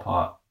pop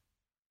art.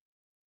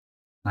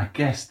 And I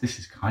guess this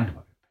is kind of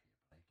like a Peter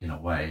Blake in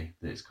a way.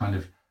 That it's kind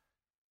of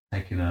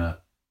taking I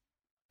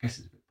guess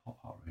it's a bit pop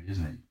art, really,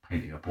 isn't it?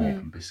 Painting a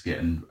bourbon biscuit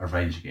and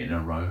arranging it in a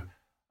row.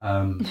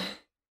 But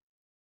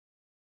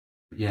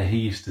yeah, he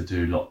used to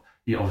do a lot.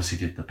 He obviously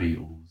did the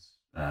Beatles,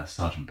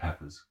 Sgt.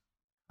 Pepper's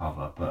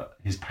cover, but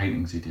his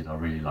paintings he did I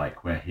really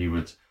like, where he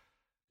would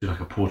do like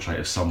a portrait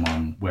of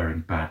someone wearing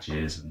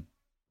badges and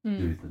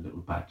do the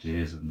little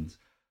badges and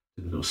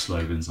do the little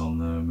slogans on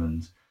them,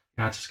 and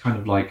yeah, just kind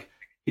of like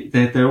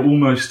they're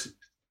almost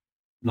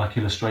like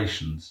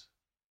illustrations,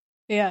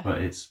 but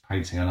it's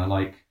painting. And I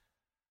like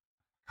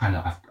kind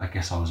of, I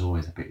guess I was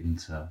always a bit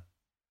into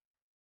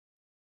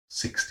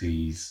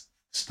 60s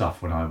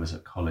stuff when I was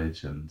at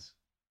college, and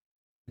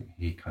I think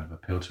he kind of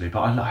appealed to me.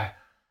 But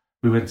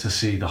we went to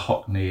see the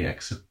Hockney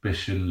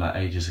exhibition like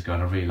ages ago,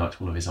 and I really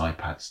liked all of his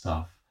iPad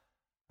stuff.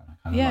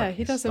 Yeah,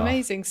 he does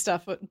amazing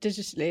stuff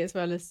digitally as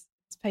well as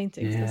his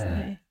paintings,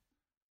 doesn't he?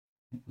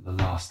 The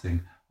last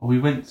thing, we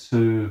went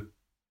to.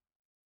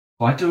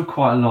 Well, I do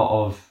quite a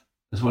lot of,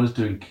 as well as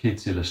doing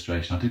kids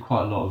illustration, I do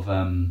quite a lot of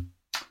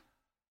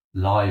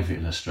live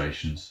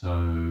illustration.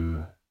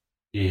 So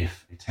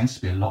if it tends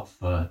to be a lot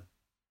for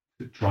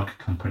drug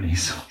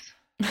companies,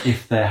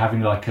 if they're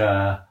having like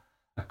a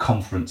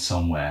conference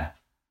somewhere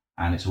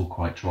and it's all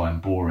quite dry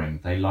and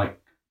boring,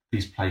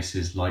 these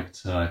places like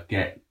to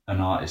get an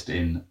artist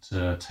in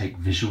to take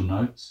visual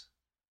notes.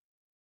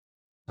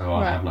 So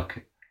I'll have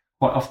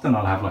quite often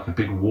I'll have like a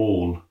big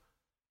wall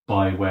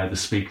by where the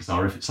speakers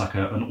are, if it's like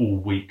an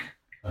all-week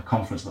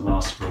conference that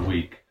lasts for a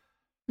week,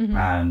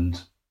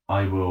 and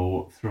I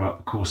will, throughout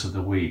the course of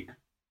the week,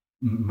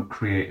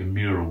 create a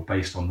mural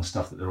based on the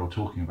stuff that they're all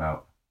talking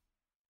about.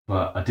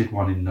 But I did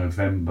one in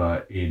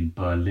November in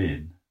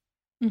Berlin,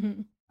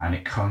 and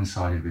it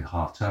coincided with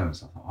half term,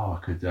 so I thought,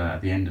 I could,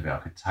 at the end of it, I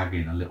could tag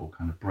in a little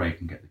kind of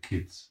break and get the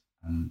kids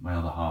and my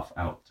other half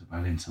out to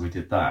Berlin. So we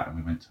did that, and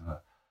we went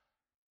to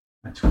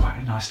quite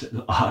a nice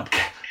little art.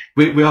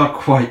 We are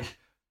quite,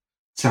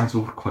 sounds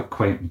all quite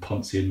quaint and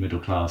poncy and middle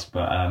class,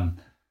 but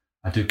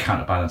I do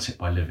counterbalance it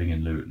by living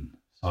in Luton.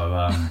 So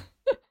I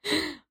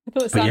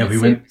thought it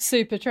sounded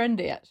super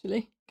trendy,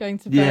 actually, going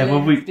to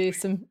Berlin to do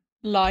some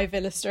live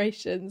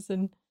illustrations.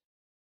 And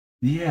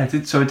yeah, I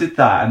did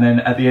that, and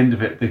then at the end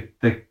of it,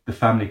 the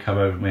family came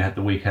over and we had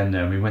the weekend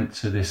there, and we went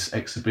to this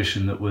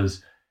exhibition that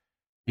was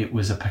it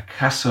was a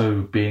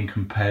Picasso being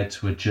compared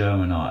to a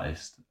German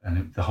artist,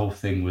 and the whole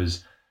thing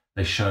was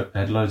they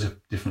had loads of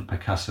different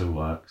Picasso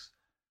works,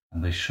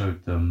 and they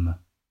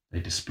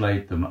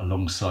displayed them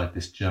alongside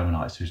this German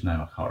artist whose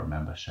name I can't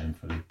remember,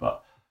 shamefully,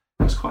 but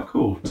it was quite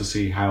cool to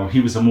see how he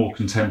was a more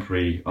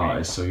contemporary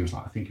artist. So he was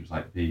like, I think it was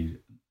like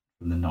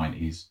from the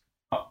 90s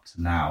up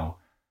to now,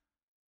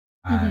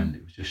 and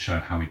it was just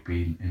showing how he'd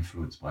been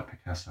influenced by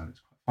Picasso, and it's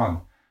quite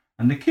fun.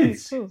 And the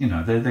kids, cool.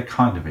 They're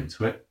kind of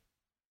into it.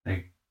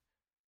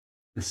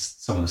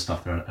 Some of the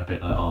stuff they're a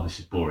bit like, oh, this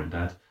is boring,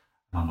 Dad.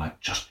 And I'm like,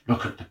 just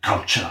look at the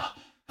culture,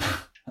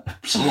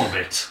 absorb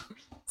it.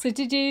 So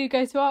did you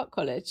go to art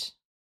college?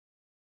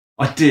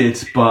 I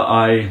did, but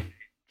I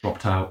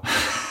dropped out.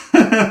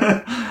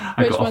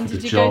 Which one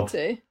did you go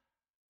to?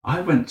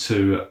 I went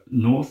to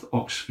North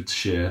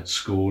Oxfordshire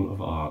School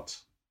of Art.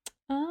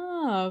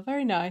 Oh,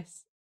 very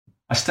nice.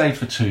 I stayed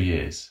for 2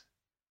 years.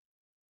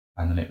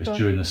 And then it was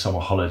during the summer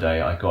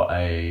holiday, I got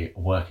a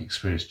work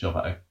experience job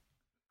at a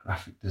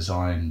graphic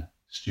design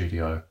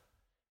studio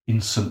in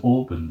St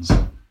Albans,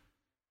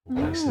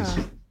 places.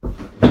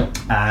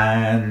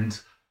 And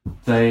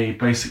they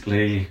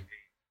basically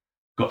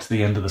got to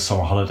the end of the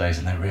summer holidays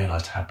and they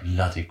realised how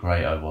bloody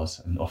great I was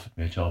and offered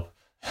me a job.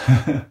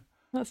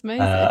 That's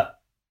amazing. And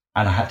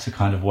I had to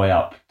kind of weigh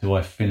up, do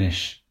I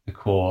finish the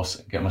course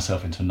and get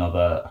myself into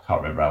another, I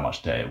can't remember how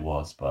much debt it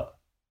was, but,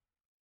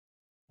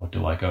 or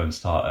do I go and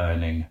start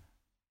earning?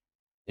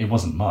 It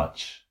wasn't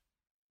much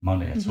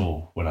money at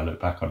all when I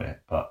look back on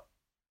it, but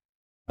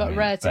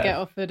rare to get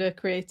offered a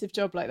creative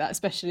job like that,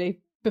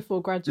 especially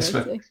before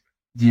graduating.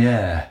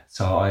 Yeah,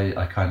 so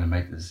I kind of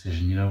made the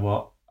decision, you know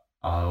what,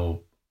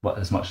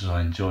 as much as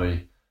I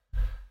enjoy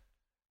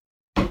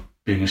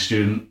being a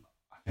student,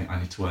 I think I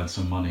need to earn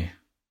some money.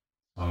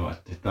 So I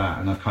did that,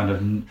 and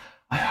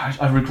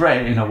I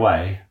regret it in a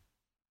way,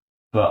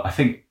 but I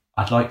think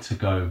I'd like to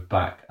go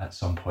back at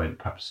some point,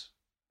 perhaps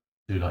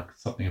do like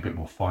something a bit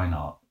more fine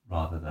art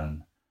rather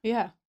than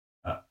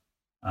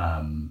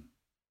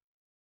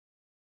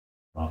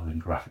rather than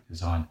graphic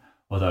design.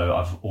 Although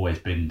I've always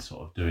been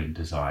sort of doing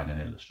design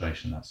and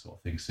illustration, that sort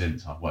of thing,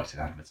 since I've worked in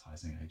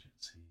advertising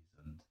agencies,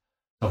 and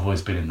I've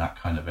always been in that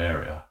kind of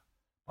area.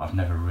 I've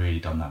never really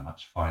done that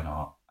much fine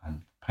art,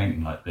 and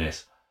painting like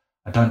this,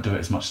 I don't do it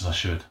as much as I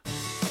should.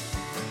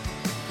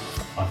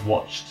 I've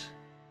watched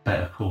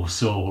Better Call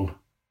Saul.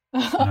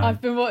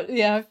 I've been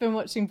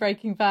watching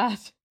Breaking Bad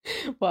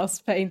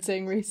whilst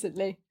painting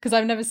recently, because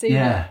I've never seen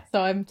it,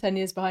 so I'm 10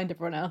 years behind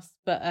everyone else.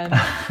 But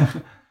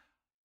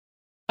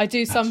I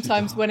do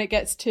sometimes, when it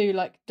gets too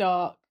like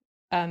dark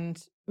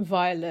and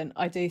violent,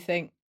 I do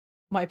think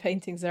my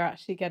paintings are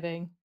actually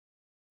getting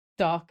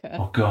darker.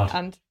 Oh God!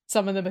 And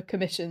some of them are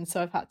commissioned,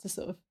 so I've had to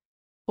sort of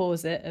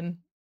pause it and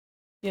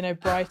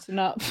brighten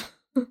up.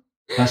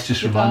 That's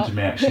just reminded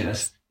me. Actually,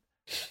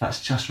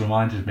 that's just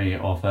reminded me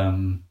of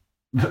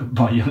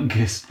my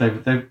youngest. They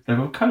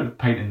were kind of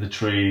painting the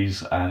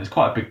trees, and it's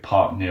quite a big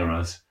park near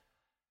us.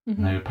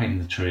 And they were painting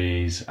the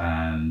trees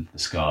and the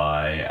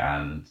sky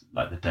and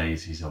like the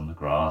daisies on the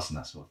grass and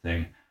that sort of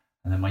thing.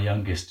 And then my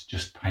youngest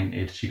just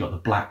painted. She got the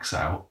blacks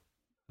out.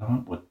 I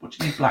went, what do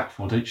you need black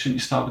for? Shouldn't you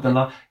start with the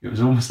light? It was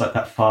almost like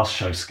that Fast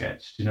Show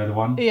sketch. Do you know the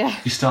one? Yeah.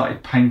 She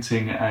started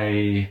painting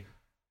a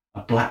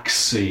black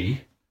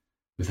sea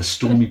with a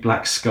stormy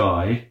black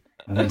sky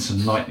and then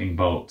some lightning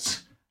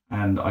bolts.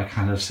 And I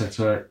kind of said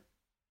to her,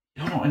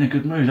 "You're not in a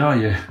good mood, are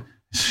you?"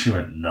 She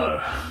went,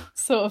 "No."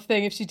 Sort of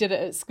thing. If she did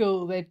it at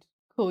school, they'd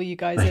call you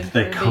guys in for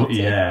a meeting.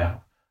 Yeah.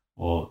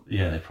 Or,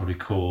 they'd probably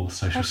call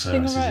social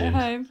services right in.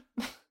 At home.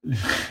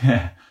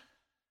 Yeah.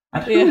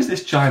 And who is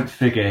this giant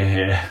figure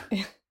here?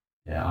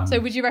 Yeah. So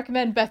would you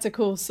recommend Better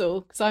Call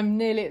Saul? Because I'm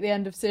nearly at the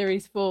end of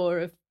series 4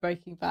 of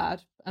Breaking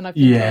Bad. And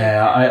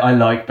I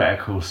like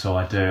Better Call Saul,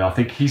 I do. I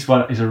think he's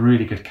a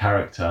really good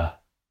character.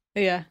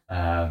 Yeah.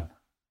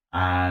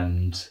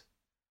 And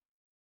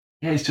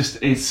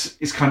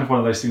it's kind of one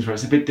of those things where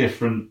it's a bit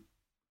different,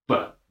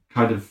 but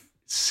kind of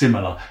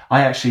similar.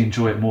 I actually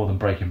enjoy it more than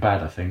Breaking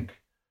Bad, I think.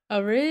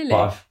 Oh, really?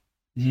 But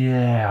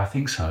I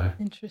think so.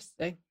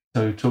 Interesting.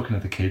 So talking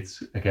of the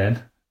kids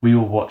again, we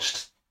all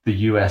watched The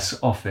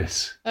US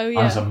Office. Oh,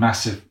 yeah. I was a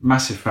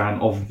massive fan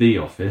of The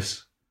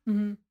Office.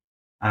 Mm-hmm.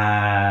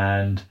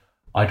 And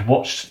I'd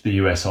watched The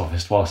US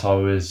Office whilst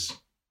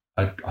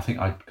I think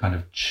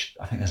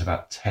there's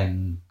about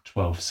 10,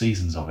 12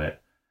 seasons of it.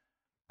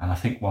 And I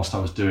think whilst I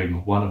was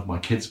doing one of my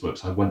kids'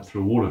 books, I went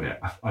through all of it.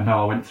 I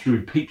know I went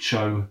through Peep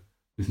Show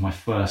with my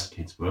first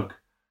kids' book.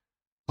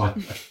 So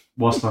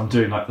whilst I'm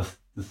doing like the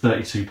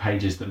 32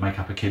 pages that make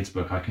up a kids'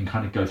 book, I can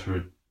kind of go through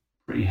a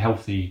pretty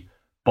healthy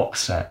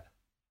box set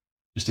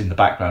just in the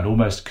background,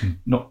 almost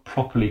not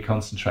properly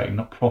concentrating,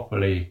 not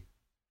properly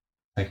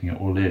taking it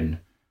all in.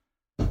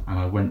 And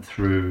I went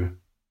through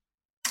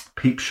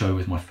Peep Show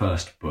with my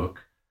first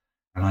book,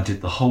 and I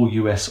did the whole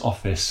US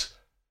Office.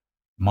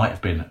 Might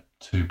have been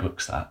 2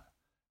 books that,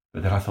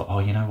 but then I thought, oh,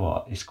 you know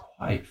what? It's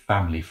quite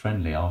family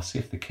friendly. I'll see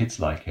if the kids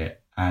like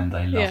it, and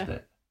they loved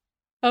it.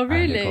 Oh,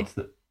 really?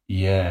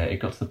 It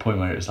got to the point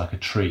where it was like a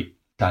treat.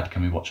 Dad,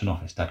 can we watch an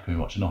Office? Dad, can we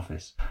watch an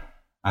Office?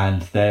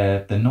 and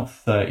they're not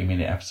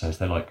 30-minute episodes.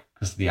 They're like,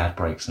 because of the ad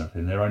breaks and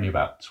everything, they're only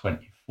about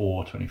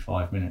 24,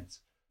 25 minutes.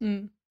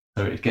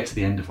 So it gets to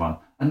the end of one,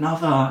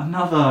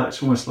 another.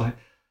 It's almost like,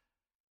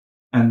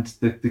 and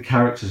the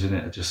characters in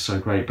it are just so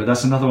great. But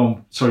that's another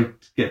one. Sorry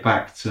to get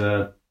back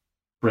to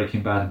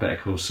Breaking Bad and Better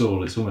Call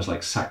Saul. It's almost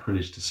like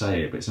sacrilege to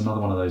say it, but it's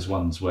another one of those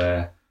ones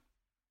where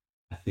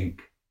I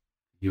think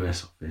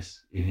US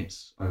Office, in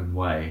its own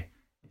way,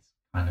 is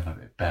kind of a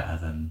bit better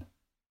than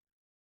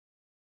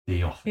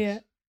The Office. Yeah,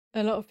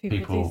 a lot of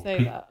people do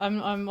say that.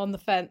 I'm on the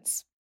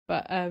fence,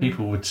 but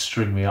people would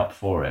string me up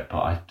for it, but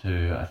I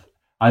do.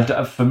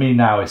 For me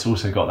now, it's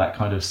also got that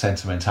kind of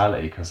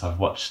sentimentality because I've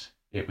watched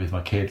it with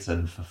my kids,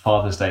 and for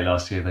Father's Day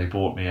last year, they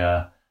bought me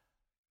a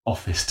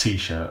Office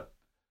T-shirt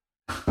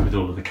with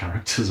all of the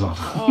characters on.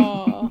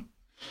 Oh,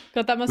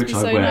 God, that must be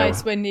so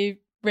nice when you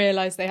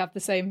realise they have the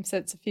same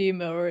sense of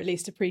humour, or at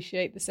least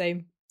appreciate the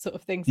same sort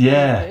of things.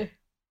 Yeah,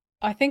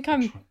 I think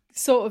I'm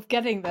sort of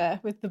getting there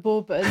with the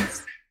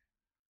Bourbons.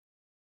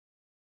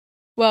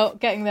 Well,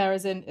 getting there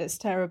as in it's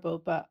terrible,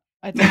 but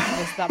I don't think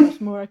there's that much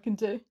more I can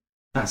do.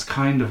 That's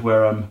kind of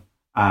where I'm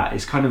at.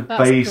 It's kind of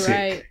That's basic.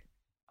 Great.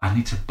 I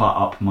need to butt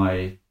up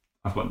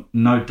I've got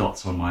no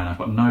dots on mine. I've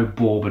got no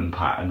Bourbon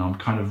pattern. I'm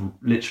kind of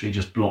literally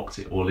just blocked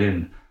it all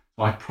in.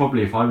 So I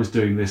probably, if I was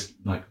doing this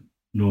like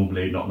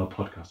normally, not on a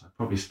podcast, I'd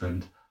probably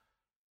spend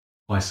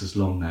twice as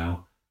long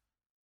now.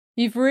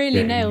 You've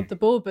really nailed the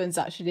Bourbons,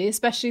 actually,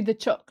 especially the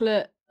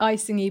chocolate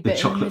icing-y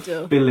bit in the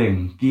middle.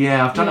 Filling.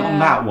 Yeah, I've done it on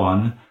that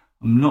one.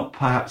 I'm not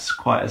perhaps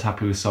quite as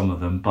happy with some of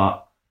them,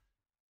 but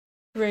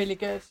really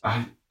good.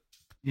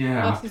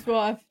 This is what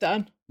I've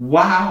done.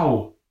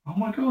 Wow! Oh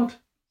my God!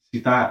 See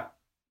that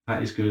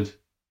is good.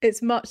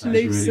 It's much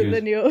looser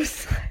than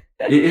yours.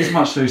 It is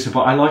much looser,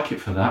 but I like it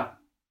for that.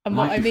 And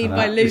what I mean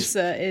by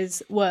looser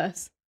is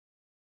worse.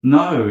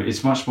 No,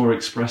 it's much more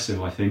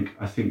expressive. I think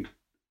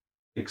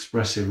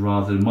expressive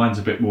rather than mine's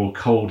a bit more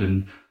cold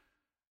and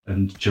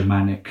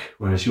Germanic,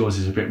 whereas yours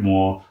is a bit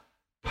more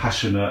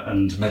passionate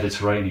and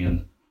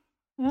Mediterranean.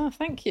 Oh,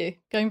 thank you.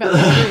 Going back to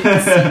the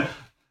roots.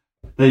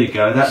 There you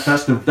go. That's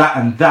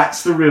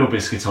the real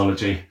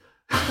biscuitology.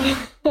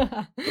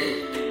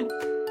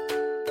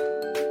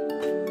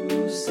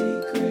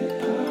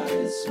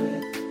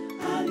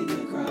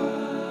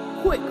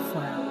 Quick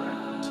fire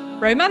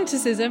round.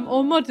 Romanticism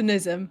or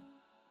modernism?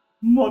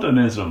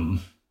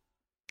 Modernism.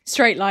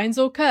 Straight lines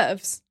or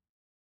curves?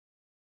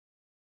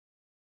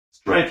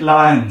 Straight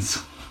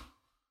lines.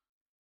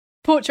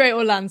 Portrait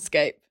or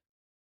landscape?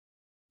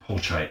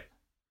 Portrait.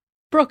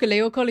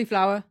 Broccoli or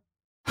cauliflower?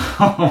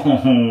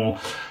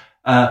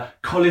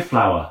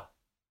 Cauliflower.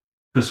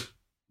 Because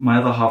my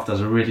other half does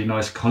a really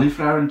nice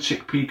cauliflower and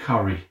chickpea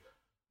curry.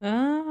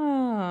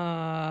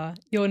 Ah,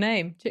 your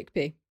name,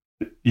 chickpea.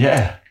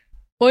 Yeah.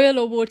 Oil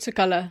or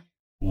watercolour?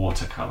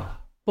 Watercolour.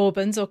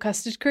 Bourbons or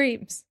custard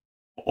creams?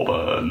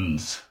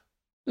 Bourbons.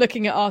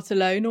 Looking at art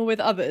alone or with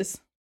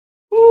others?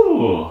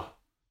 Ooh.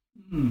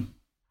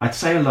 I'd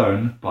say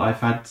alone, but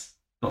I've had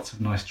lots of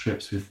nice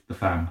trips with the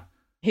fam.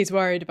 He's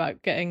worried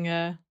about getting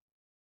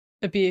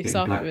abuse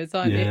afterwards,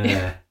 aren't you?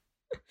 Yeah.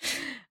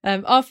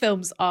 Are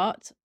films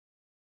art?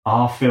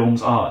 Are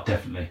films art,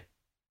 definitely.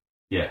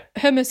 Yeah.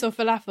 Hummus or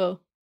falafel?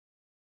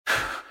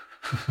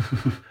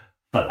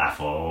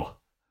 Falafel.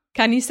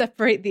 Can you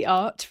separate the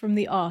art from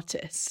the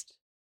artist?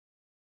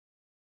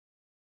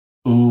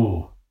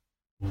 Ooh,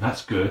 well,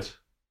 that's good.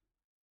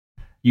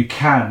 You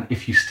can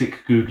if you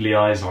stick googly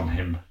eyes on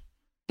him.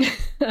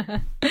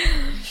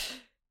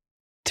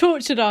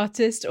 Tortured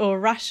artist or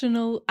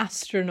rational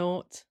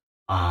astronaut?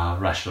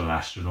 Rational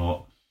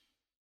astronaut.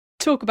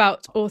 Talk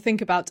about or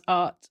think about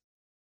art?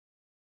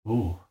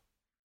 Ooh,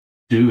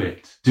 do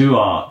it. Do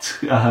art.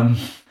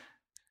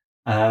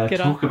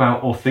 Talk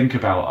about or think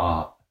about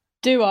art.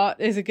 Do art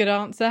is a good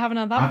answer. Haven't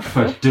had that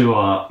before. I prefer do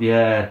art.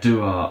 Yeah,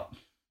 do art.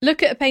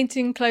 Look at a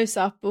painting close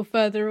up or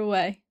further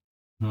away?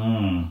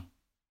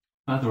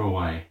 Further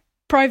away.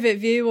 Private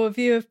view or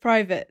view of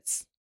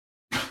privates?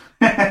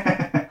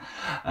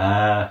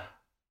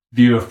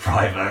 View of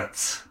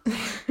privates.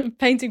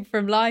 Painting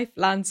from life,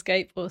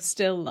 landscape or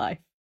still life?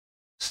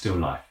 Still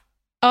life.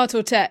 Art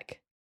or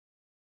tech?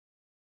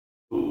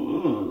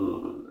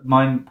 Ooh,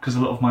 mine, because a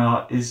lot of my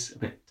art is a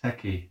bit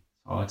techie,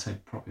 so I'd say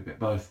probably a bit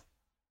both.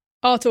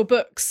 Art or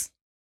books?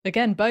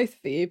 Again, both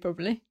for you,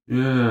 probably.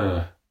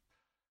 Yeah.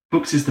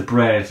 Books is the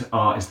bread,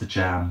 art is the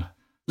jam.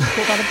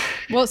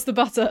 What's the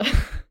butter?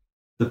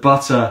 The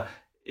butter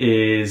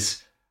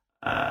is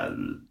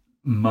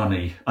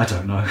money. I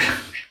don't know.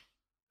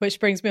 Which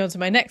brings me on to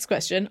my next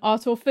question.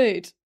 Art or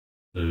food?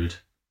 Food.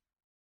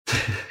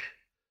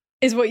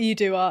 Is what you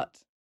do art?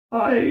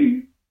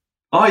 I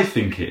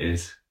think it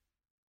is.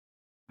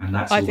 And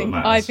that's all that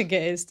matters. I think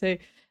it is too.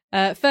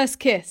 First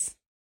kiss?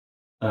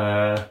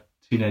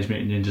 Teenage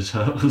Mutant Ninja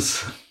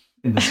Turtles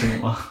in the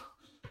cinema.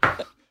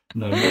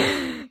 No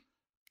more.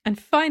 And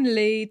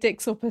finally,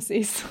 dicks or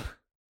pussies?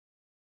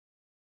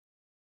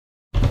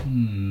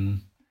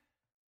 From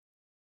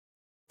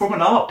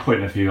an art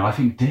point of view, I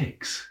think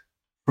dicks.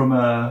 From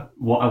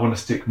what I want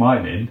to stick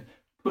mine in,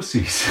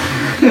 pussies.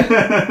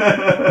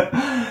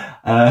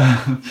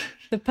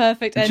 The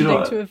perfect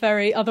ending to a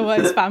very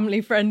otherwise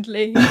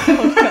family-friendly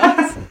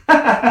podcast.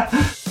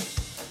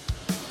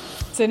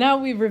 So now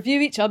we review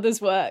each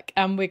other's work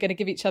and we're going to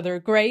give each other a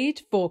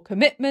grade for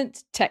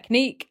commitment,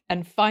 technique,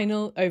 and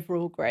final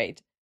overall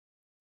grade.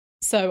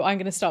 So I'm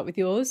going to start with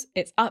yours.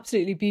 It's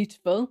absolutely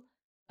beautiful.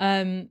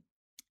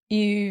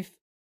 You've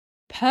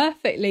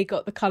perfectly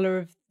got the colour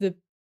of the,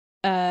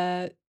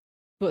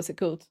 what's it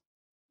called?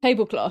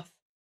 Tablecloth.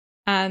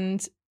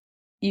 And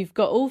you've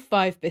got all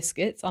 5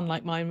 biscuits,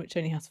 unlike mine, which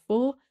only has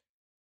 4.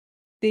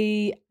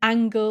 The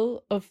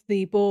angle of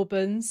the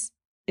bourbons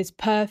is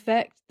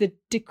perfect. The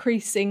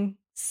decreasing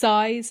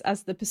size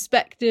as the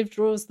perspective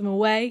draws them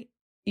away.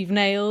 You've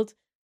nailed.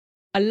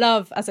 I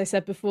love, as I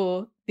said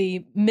before,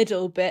 the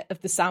middle bit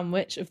of the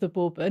sandwich of the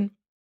bourbon.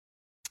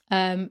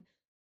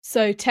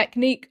 So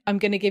technique, I'm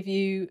going to give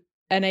you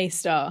an A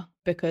star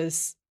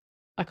because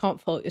I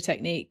can't fault your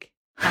technique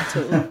at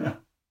all.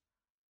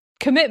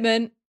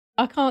 Commitment,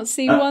 I can't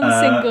see one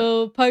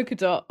single polka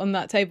dot on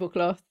that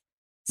tablecloth.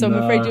 So I'm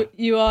afraid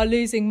you are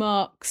losing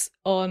marks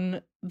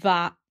on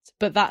that,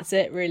 but that's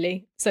it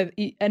really. So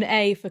an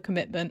A for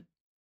commitment.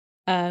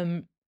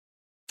 And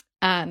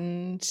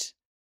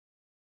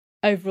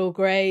overall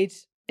grade,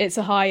 it's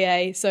a high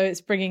A, so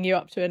it's bringing you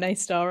up to an A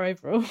star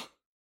overall.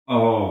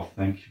 Oh,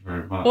 thank you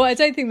very much. Well, I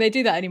don't think they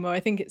do that anymore. I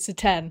think it's a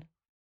 10.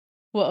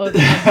 Whatever.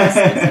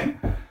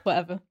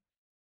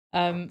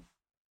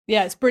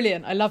 Yeah, it's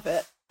brilliant. I love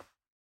it.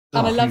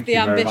 And I love the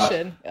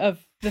ambition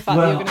of the fact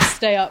that you're going to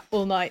stay up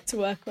all night to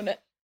work on it.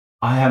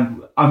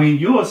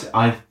 Yours,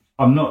 I'm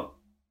not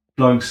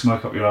blowing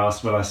smoke up your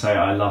ass when I say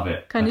I love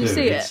it. Can you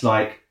see it? It's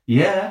like,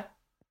 yeah.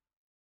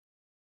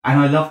 And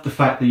I love the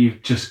fact that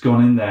you've just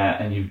gone in there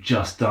and you've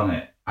just done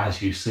it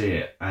as you see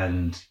it.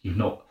 And you've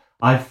not,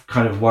 I've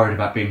kind of worried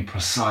about being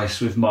precise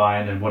with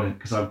mine and wanted,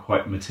 because I'm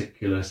quite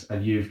meticulous,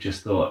 and you've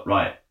just thought,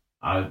 right,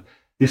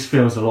 this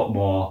feels a lot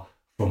more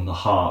from the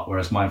heart,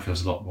 whereas mine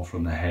feels a lot more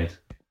from the head.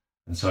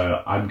 And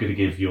so I'm going to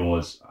give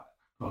yours,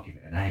 I'll give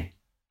it an A.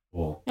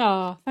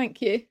 Oh,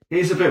 thank you. It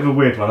is a bit of a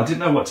weird one. I didn't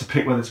know what to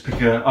pick, whether to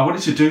pick I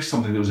wanted to do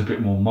something that was a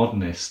bit more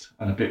modernist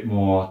and a bit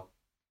more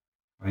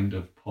kind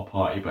of pop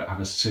arty, but have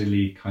a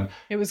silly kind of...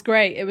 It was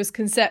great. It was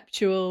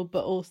conceptual,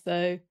 but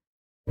also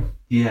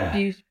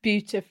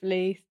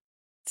beautifully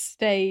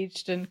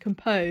staged and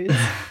composed.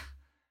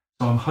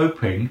 So I'm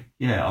hoping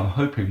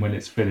when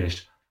it's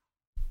finished,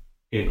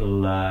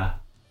 it'll have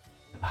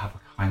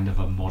a kind of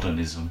a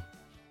modernism.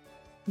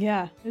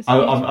 Yeah,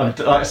 I'm like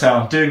I say,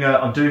 I'm doing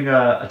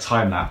a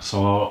time lapse,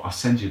 so I'll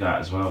send you that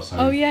as well. So.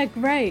 Oh yeah,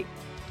 great.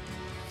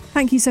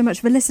 Thank you so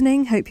much for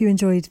listening. Hope you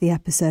enjoyed the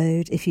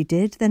episode. If you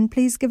did, then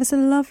please give us a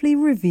lovely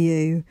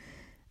review.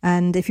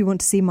 And if you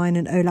want to see mine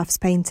and Olaf's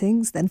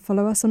paintings, then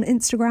follow us on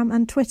Instagram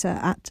and Twitter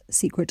at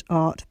Secret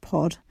Art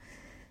Pod.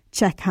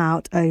 Check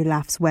out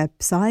Olaf's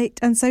website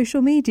and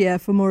social media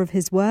for more of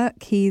his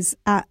work. He's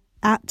at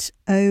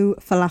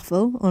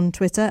OFalafel on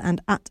Twitter and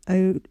at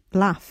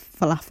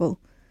OLafFalafel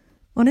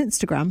on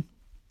Instagram.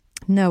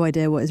 No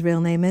idea what his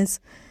real name is.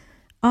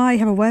 I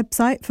have a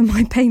website for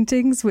my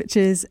paintings, which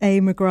is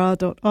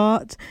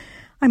amcgrath.art.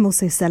 I'm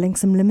also selling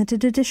some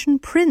limited edition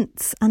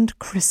prints and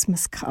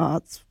Christmas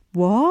cards.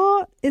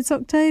 What? It's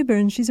October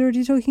and she's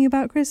already talking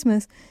about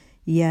Christmas.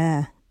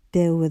 Yeah,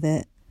 deal with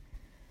it.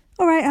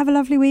 All right, have a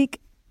lovely week.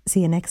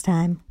 See you next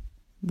time.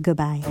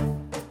 Goodbye.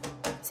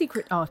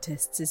 Secret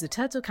Artists is a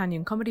Turtle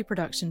Canyon comedy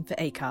production for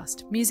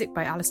Acast. Music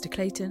by Alistair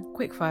Clayton.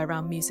 Quickfire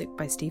Round music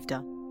by Steve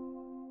Dunn.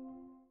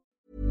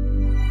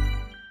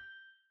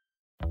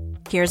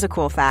 Here's a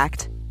cool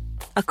fact.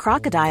 A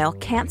crocodile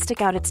can't stick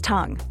out its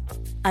tongue.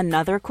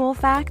 Another cool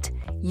fact,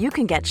 you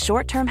can get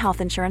short-term health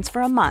insurance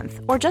for a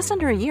month or just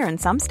under a year in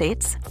some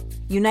states.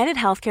 United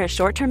Healthcare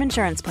short-term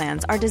insurance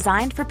plans are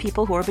designed for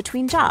people who are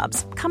between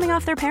jobs, coming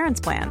off their parents'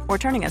 plan, or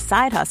turning a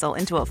side hustle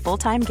into a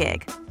full-time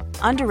gig.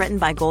 Underwritten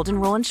by Golden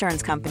Rule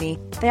Insurance Company,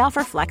 they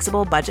offer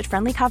flexible,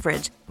 budget-friendly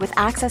coverage with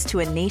access to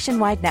a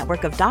nationwide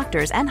network of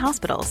doctors and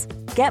hospitals.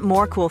 Get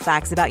more cool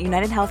facts about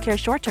United Healthcare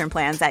short-term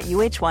plans at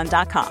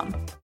uh1.com.